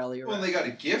really rally around. Well, they got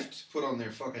a gift put on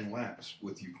their fucking laps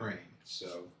with Ukraine,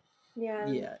 so.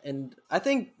 Yeah, and I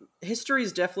think history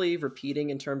is definitely repeating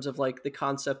in terms of like the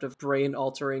concept of brain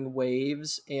altering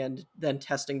waves and then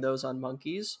testing those on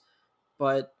monkeys.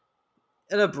 But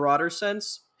in a broader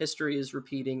sense, history is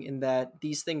repeating in that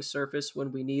these things surface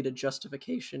when we need a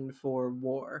justification for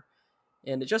war.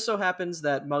 And it just so happens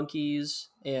that monkeys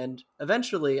and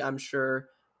eventually, I'm sure,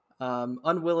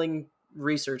 unwilling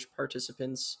research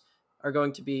participants are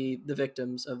going to be the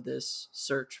victims of this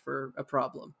search for a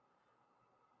problem.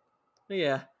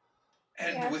 Yeah.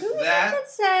 And with who that, it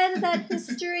said that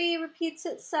history repeats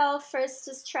itself, first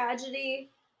as tragedy,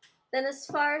 then as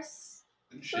farce.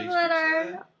 Wasn't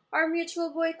that our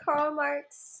mutual boy Karl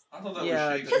Marx? I thought that was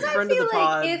Shakespeare. Because I friend of feel the like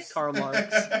pod, if Karl Marx.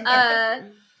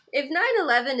 If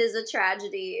 9/11 is a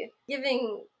tragedy,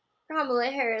 giving Kamala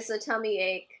Harris a tummy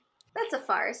ache, that's a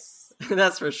farce.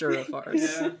 That's for sure a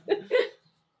farce. Yeah.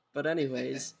 But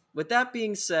anyways, with that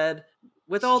being said,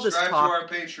 with all this talk, subscribe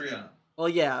to our Patreon. Well,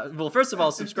 yeah. Well, first of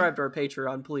all, subscribe to our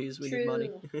Patreon, please. We need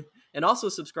money, and also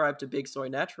subscribe to Big Soy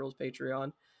Naturals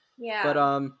Patreon. Yeah.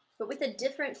 But with a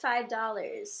different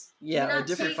 $5. Yeah, a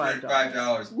different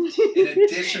 $5. An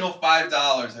additional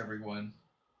 $5, everyone.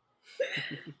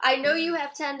 I know you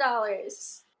have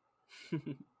 $10.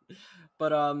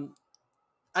 But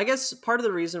I guess part of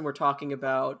the reason we're talking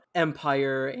about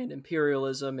empire and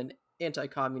imperialism and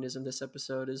anti-communism this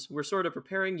episode is we're sort of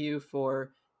preparing you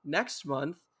for next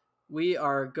month. We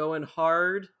are going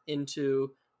hard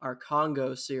into our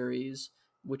Congo series,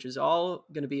 which is all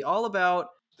going to be all about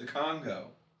the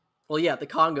Congo. Well, yeah, the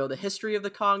Congo, the history of the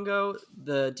Congo,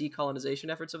 the decolonization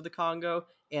efforts of the Congo,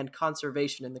 and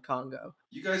conservation in the Congo.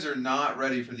 You guys are not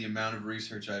ready for the amount of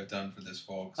research I've done for this,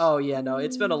 folks. Oh, yeah, no,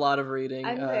 it's been a lot of reading.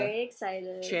 I'm very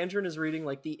excited. Chandran is reading,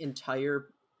 like, the entire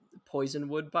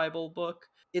Poisonwood Bible book.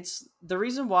 It's the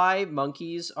reason why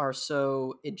monkeys are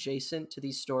so adjacent to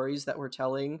these stories that we're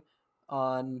telling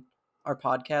on our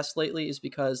podcast lately is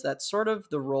because that's sort of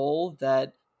the role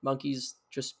that monkeys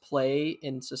just play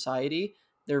in society.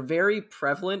 They're very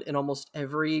prevalent in almost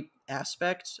every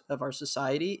aspect of our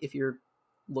society if you're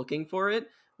looking for it,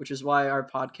 which is why our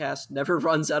podcast never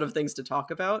runs out of things to talk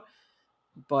about.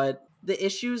 But the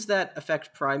issues that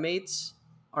affect primates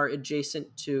are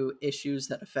adjacent to issues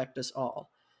that affect us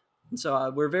all. And so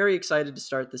we're very excited to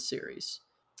start this series.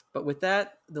 But with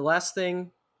that, the last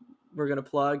thing we're going to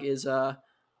plug is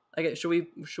should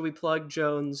we plug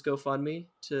Joan's GoFundMe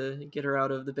to get her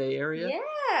out of the Bay Area?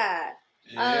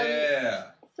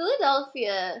 Yeah.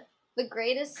 Philadelphia, the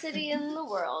greatest city in the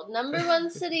world, #1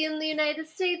 city in the United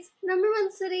States,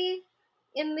 #1 city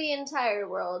in the entire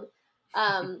world.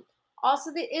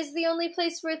 Also, is the only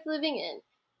place worth living in.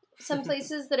 Some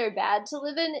places that are bad to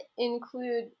live in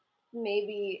include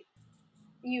maybe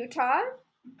Utah,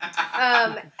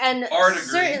 and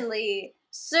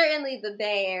certainly the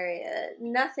Bay Area.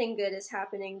 Nothing good is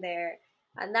happening there,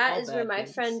 and that is where my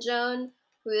friend Joan,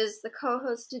 who is the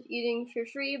co-host of Eating for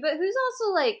Free, but who's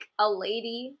also like a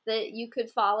lady that you could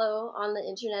follow on the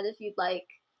internet if you'd like.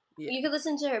 Yeah. You could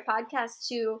listen to her podcast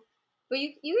too, but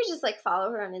you could just like follow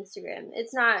her on Instagram.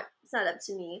 It's not up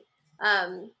to me.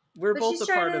 We're both a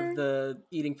part of the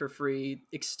Eating for Free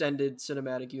extended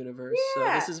cinematic universe, so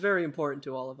this is very important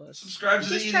to all of us. Subscribe to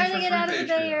the Eating for Free Patreon. She's trying to get out of the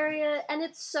Bay Area, and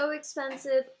it's so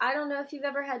expensive. I don't know if you've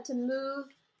ever had to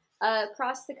move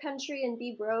across the country and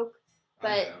be broke,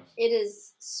 but it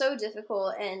is so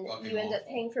difficult, and you end up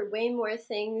paying for way more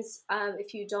things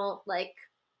if you don't like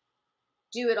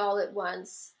do it all at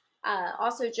once.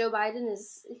 Also, Joe Biden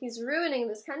he's ruining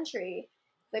this country.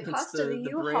 The cost of the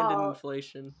U-Haul, branded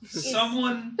inflation.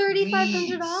 Someone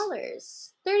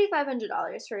 $3,500.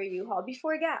 $3,500 for a U-Haul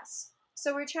before gas.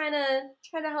 So we're trying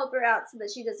to help her out so that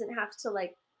she doesn't have to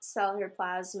like sell her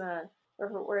plasma or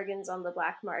her organs on the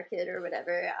black market or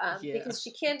whatever, because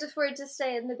she can't afford to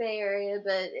stay in the Bay Area,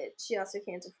 but she also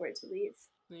can't afford to leave.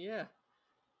 Yeah.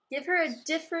 Give her a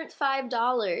different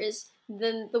 $5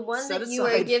 than the one that you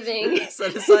are giving.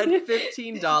 Set aside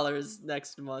 $15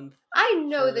 next month. I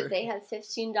know that they have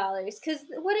 $15 because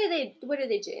what are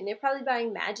they doing? They're probably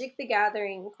buying Magic the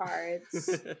Gathering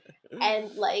cards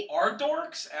and like our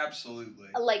dorks, absolutely.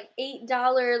 Like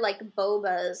 $8 like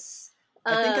bobas.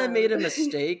 I think I made a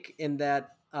mistake in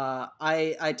that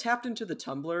I tapped into the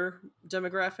Tumblr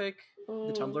demographic,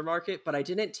 the Tumblr market, but I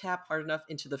didn't tap hard enough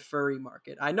into the furry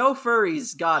market. I know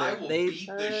furries got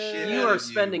it. You are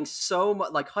spending so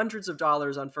much, like hundreds of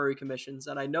dollars on furry commissions,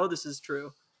 and I know this is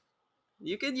true.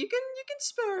 You can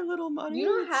spare a little money. You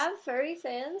don't have furry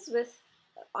fans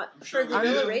sure for the we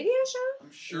Villa do. Radio Show?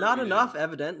 I'm sure Not we enough, do.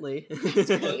 evidently. It's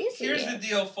Look, crazy. here's the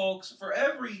deal, folks. For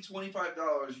every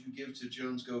 $25 you give to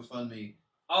Jones GoFundMe,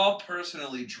 I'll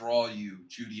personally draw you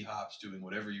Judy Hopps doing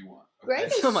whatever you want. Okay? Greg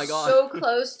is Oh my God. so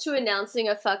close to announcing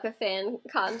a Fuck a Fan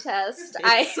contest.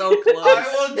 It's so close.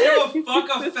 I will do a Fuck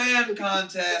a Fan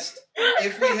contest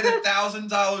if we hit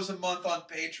 $1,000 a month on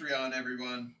Patreon,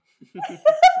 everyone.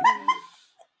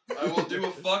 I will do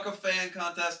a Fuck a Fan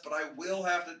contest, but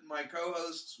my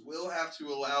co-hosts will have to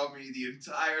allow me the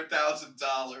entire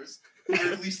 $1,000 for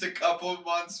at least a couple of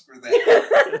months for that.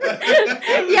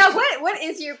 Yeah, what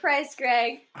is your price,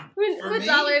 Greg? What me,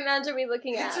 dollar amount are we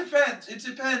looking at? It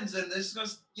depends, and this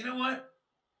goes. You know what?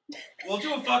 We'll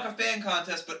do a Fuck a Fan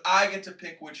contest, but I get to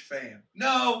pick which fan.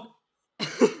 No, Then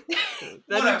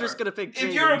whatever. you're just gonna pick Jaden.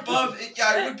 If you're above, yeah,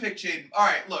 I would pick Jaden. All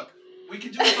right, look. We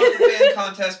can do a Fuck a Fan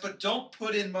contest, but don't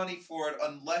put in money for it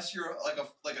unless you're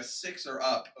like a 6 or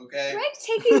up, okay? Greg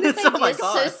taking this Oh my idea so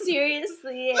God.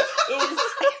 seriously is.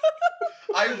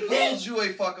 I will do a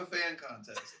Fuck a Fan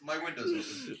contest. My window's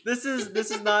open. This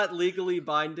is not legally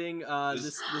binding.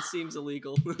 This seems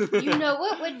illegal. You know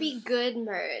what would be good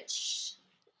merch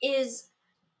is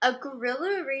a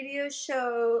Gorilla Radio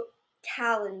Show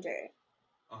calendar.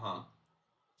 Uh-huh.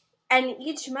 And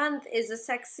each month is a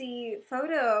sexy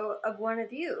photo of one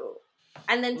of you.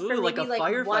 And then for Ooh, like maybe a like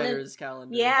one of, firefighter's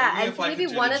calendar. yeah, Only and if for I maybe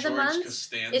could do one the of the George months,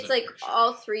 Costanza it's like picture.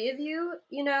 all three of you,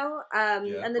 you know, and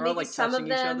then We're all, maybe like, some of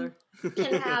touching each them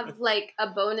can have like a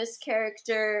bonus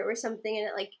character or something in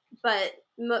it, like, but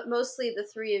mostly the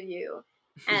three of you.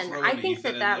 And Throw I an think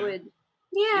Ethan in that there. would,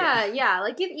 yeah,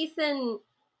 like give Ethan,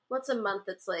 what's a month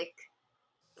that's like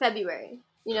February,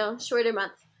 you know, shorter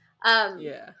month.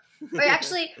 Yeah. Or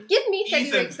actually, give me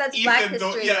February because that's Black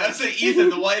History Yeah, I'd Month. say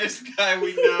Ethan, the whitest guy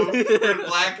we know for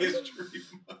Black History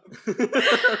Month. But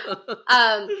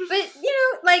you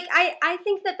know, like I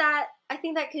think that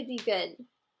could be good.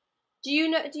 Do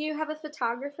you have a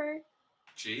photographer?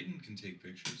 Jaden can take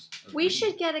pictures. We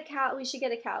should get a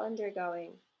calendar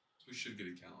going. We should get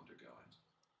a calendar going.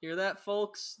 Hear that,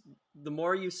 folks? The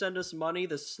more you send us money,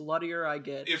 the sluttier I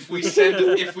get. If we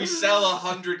sell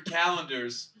 100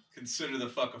 calendars, consider the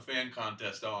Fuck a Fan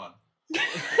contest on.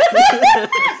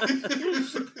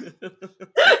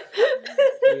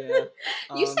 Yeah.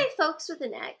 You say folks with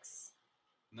an X.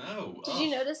 No. Did you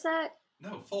notice that?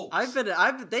 No, folks.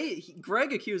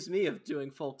 Greg accused me of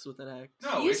doing folks with an X.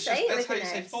 No, You it's say just it that's with how an you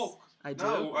say X. folk. I do.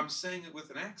 No, I'm saying it with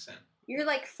an accent. You're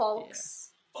like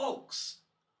folks. Folks.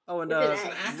 Oh, and With an X.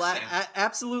 It's an accent.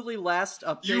 absolutely last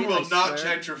update. You will I not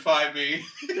swear. gentrify me.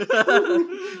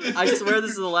 I swear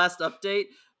this is the last update,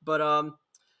 but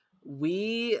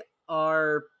we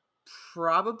are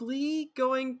probably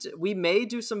we may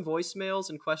do some voicemails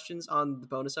and questions on the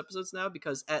bonus episodes now,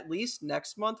 because at least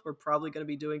next month we're probably going to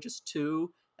be doing just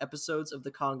 2 episodes of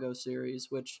the Congo series,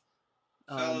 which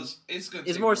Fellas, it's going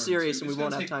is to more serious and we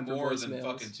won't have time for more voicemails. than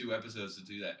fucking 2 episodes to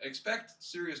do that. Expect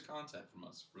serious content from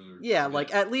us. Yeah,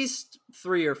 like at least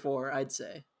 3 or 4, I'd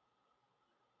say.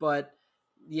 But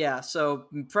yeah, so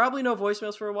probably no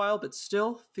voicemails for a while, but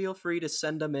still feel free to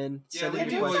send them in. Yeah, Send leave in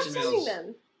me Don't stop questions. sending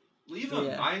them. Leave them.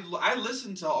 Yeah. I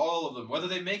listen to all of them, whether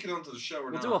they make it onto the show or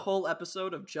We'll not. do a whole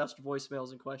episode of just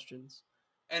voicemails and questions.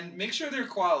 And make sure they're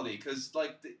quality, because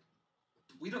like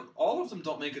all of them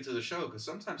don't make it to the show, because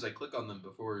sometimes I click on them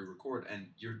before we record, and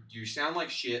you sound like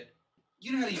shit.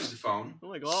 You know how to use the phone. Oh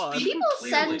my god. Speak People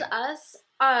clearly. send us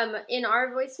in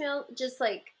our voicemail just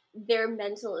like their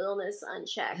mental illness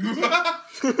unchecked.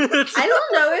 I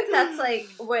don't know if that's like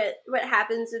what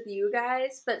happens with you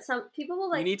guys, but some people will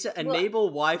like. You need to enable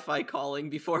Wi-Fi calling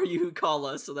before you call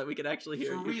us so that we can actually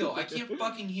hear For you. real, I can't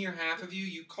fucking hear half of you.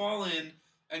 You call in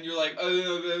and you're like,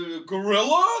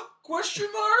 gorilla? Question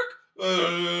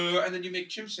mark? And then you make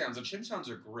chimp sounds, and chimp sounds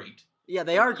are great. Yeah,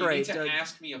 they are great. You need to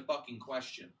ask me a fucking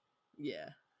question. Yeah.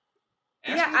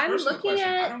 Ask Yeah, me a I'm personal looking question.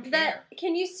 I at don't that. care.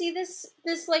 Can you see this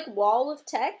like wall of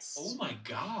text? Oh my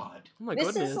god. Oh my this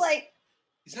goodness. is like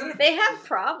Is that a... they have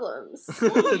problems.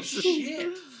 Holy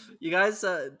shit. You guys,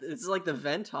 it's like the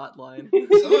vent hotline.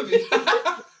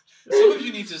 Some of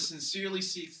you need to sincerely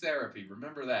seek therapy.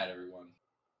 Remember that, everyone.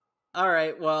 All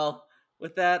right, well,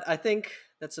 with that, I think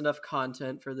that's enough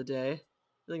content for the day.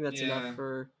 I think that's enough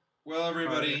for... Well,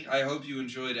 everybody, I hope you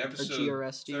enjoyed Our episode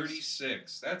GRSTs.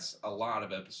 36. That's a lot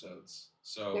of episodes.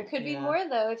 So There could be Yeah. more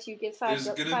though if you give There's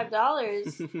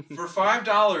 $5. for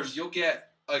 $5, you'll get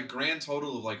a grand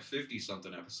total of like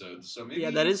 50-something episodes. So maybe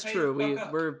Yeah, that is pay true. the fuck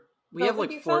up. We That have would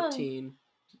like be fun. 14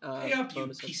 Pay up, you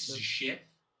bonus pieces of episodes. shit.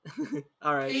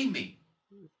 All right. Pay me.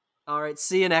 All right,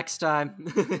 see you next time.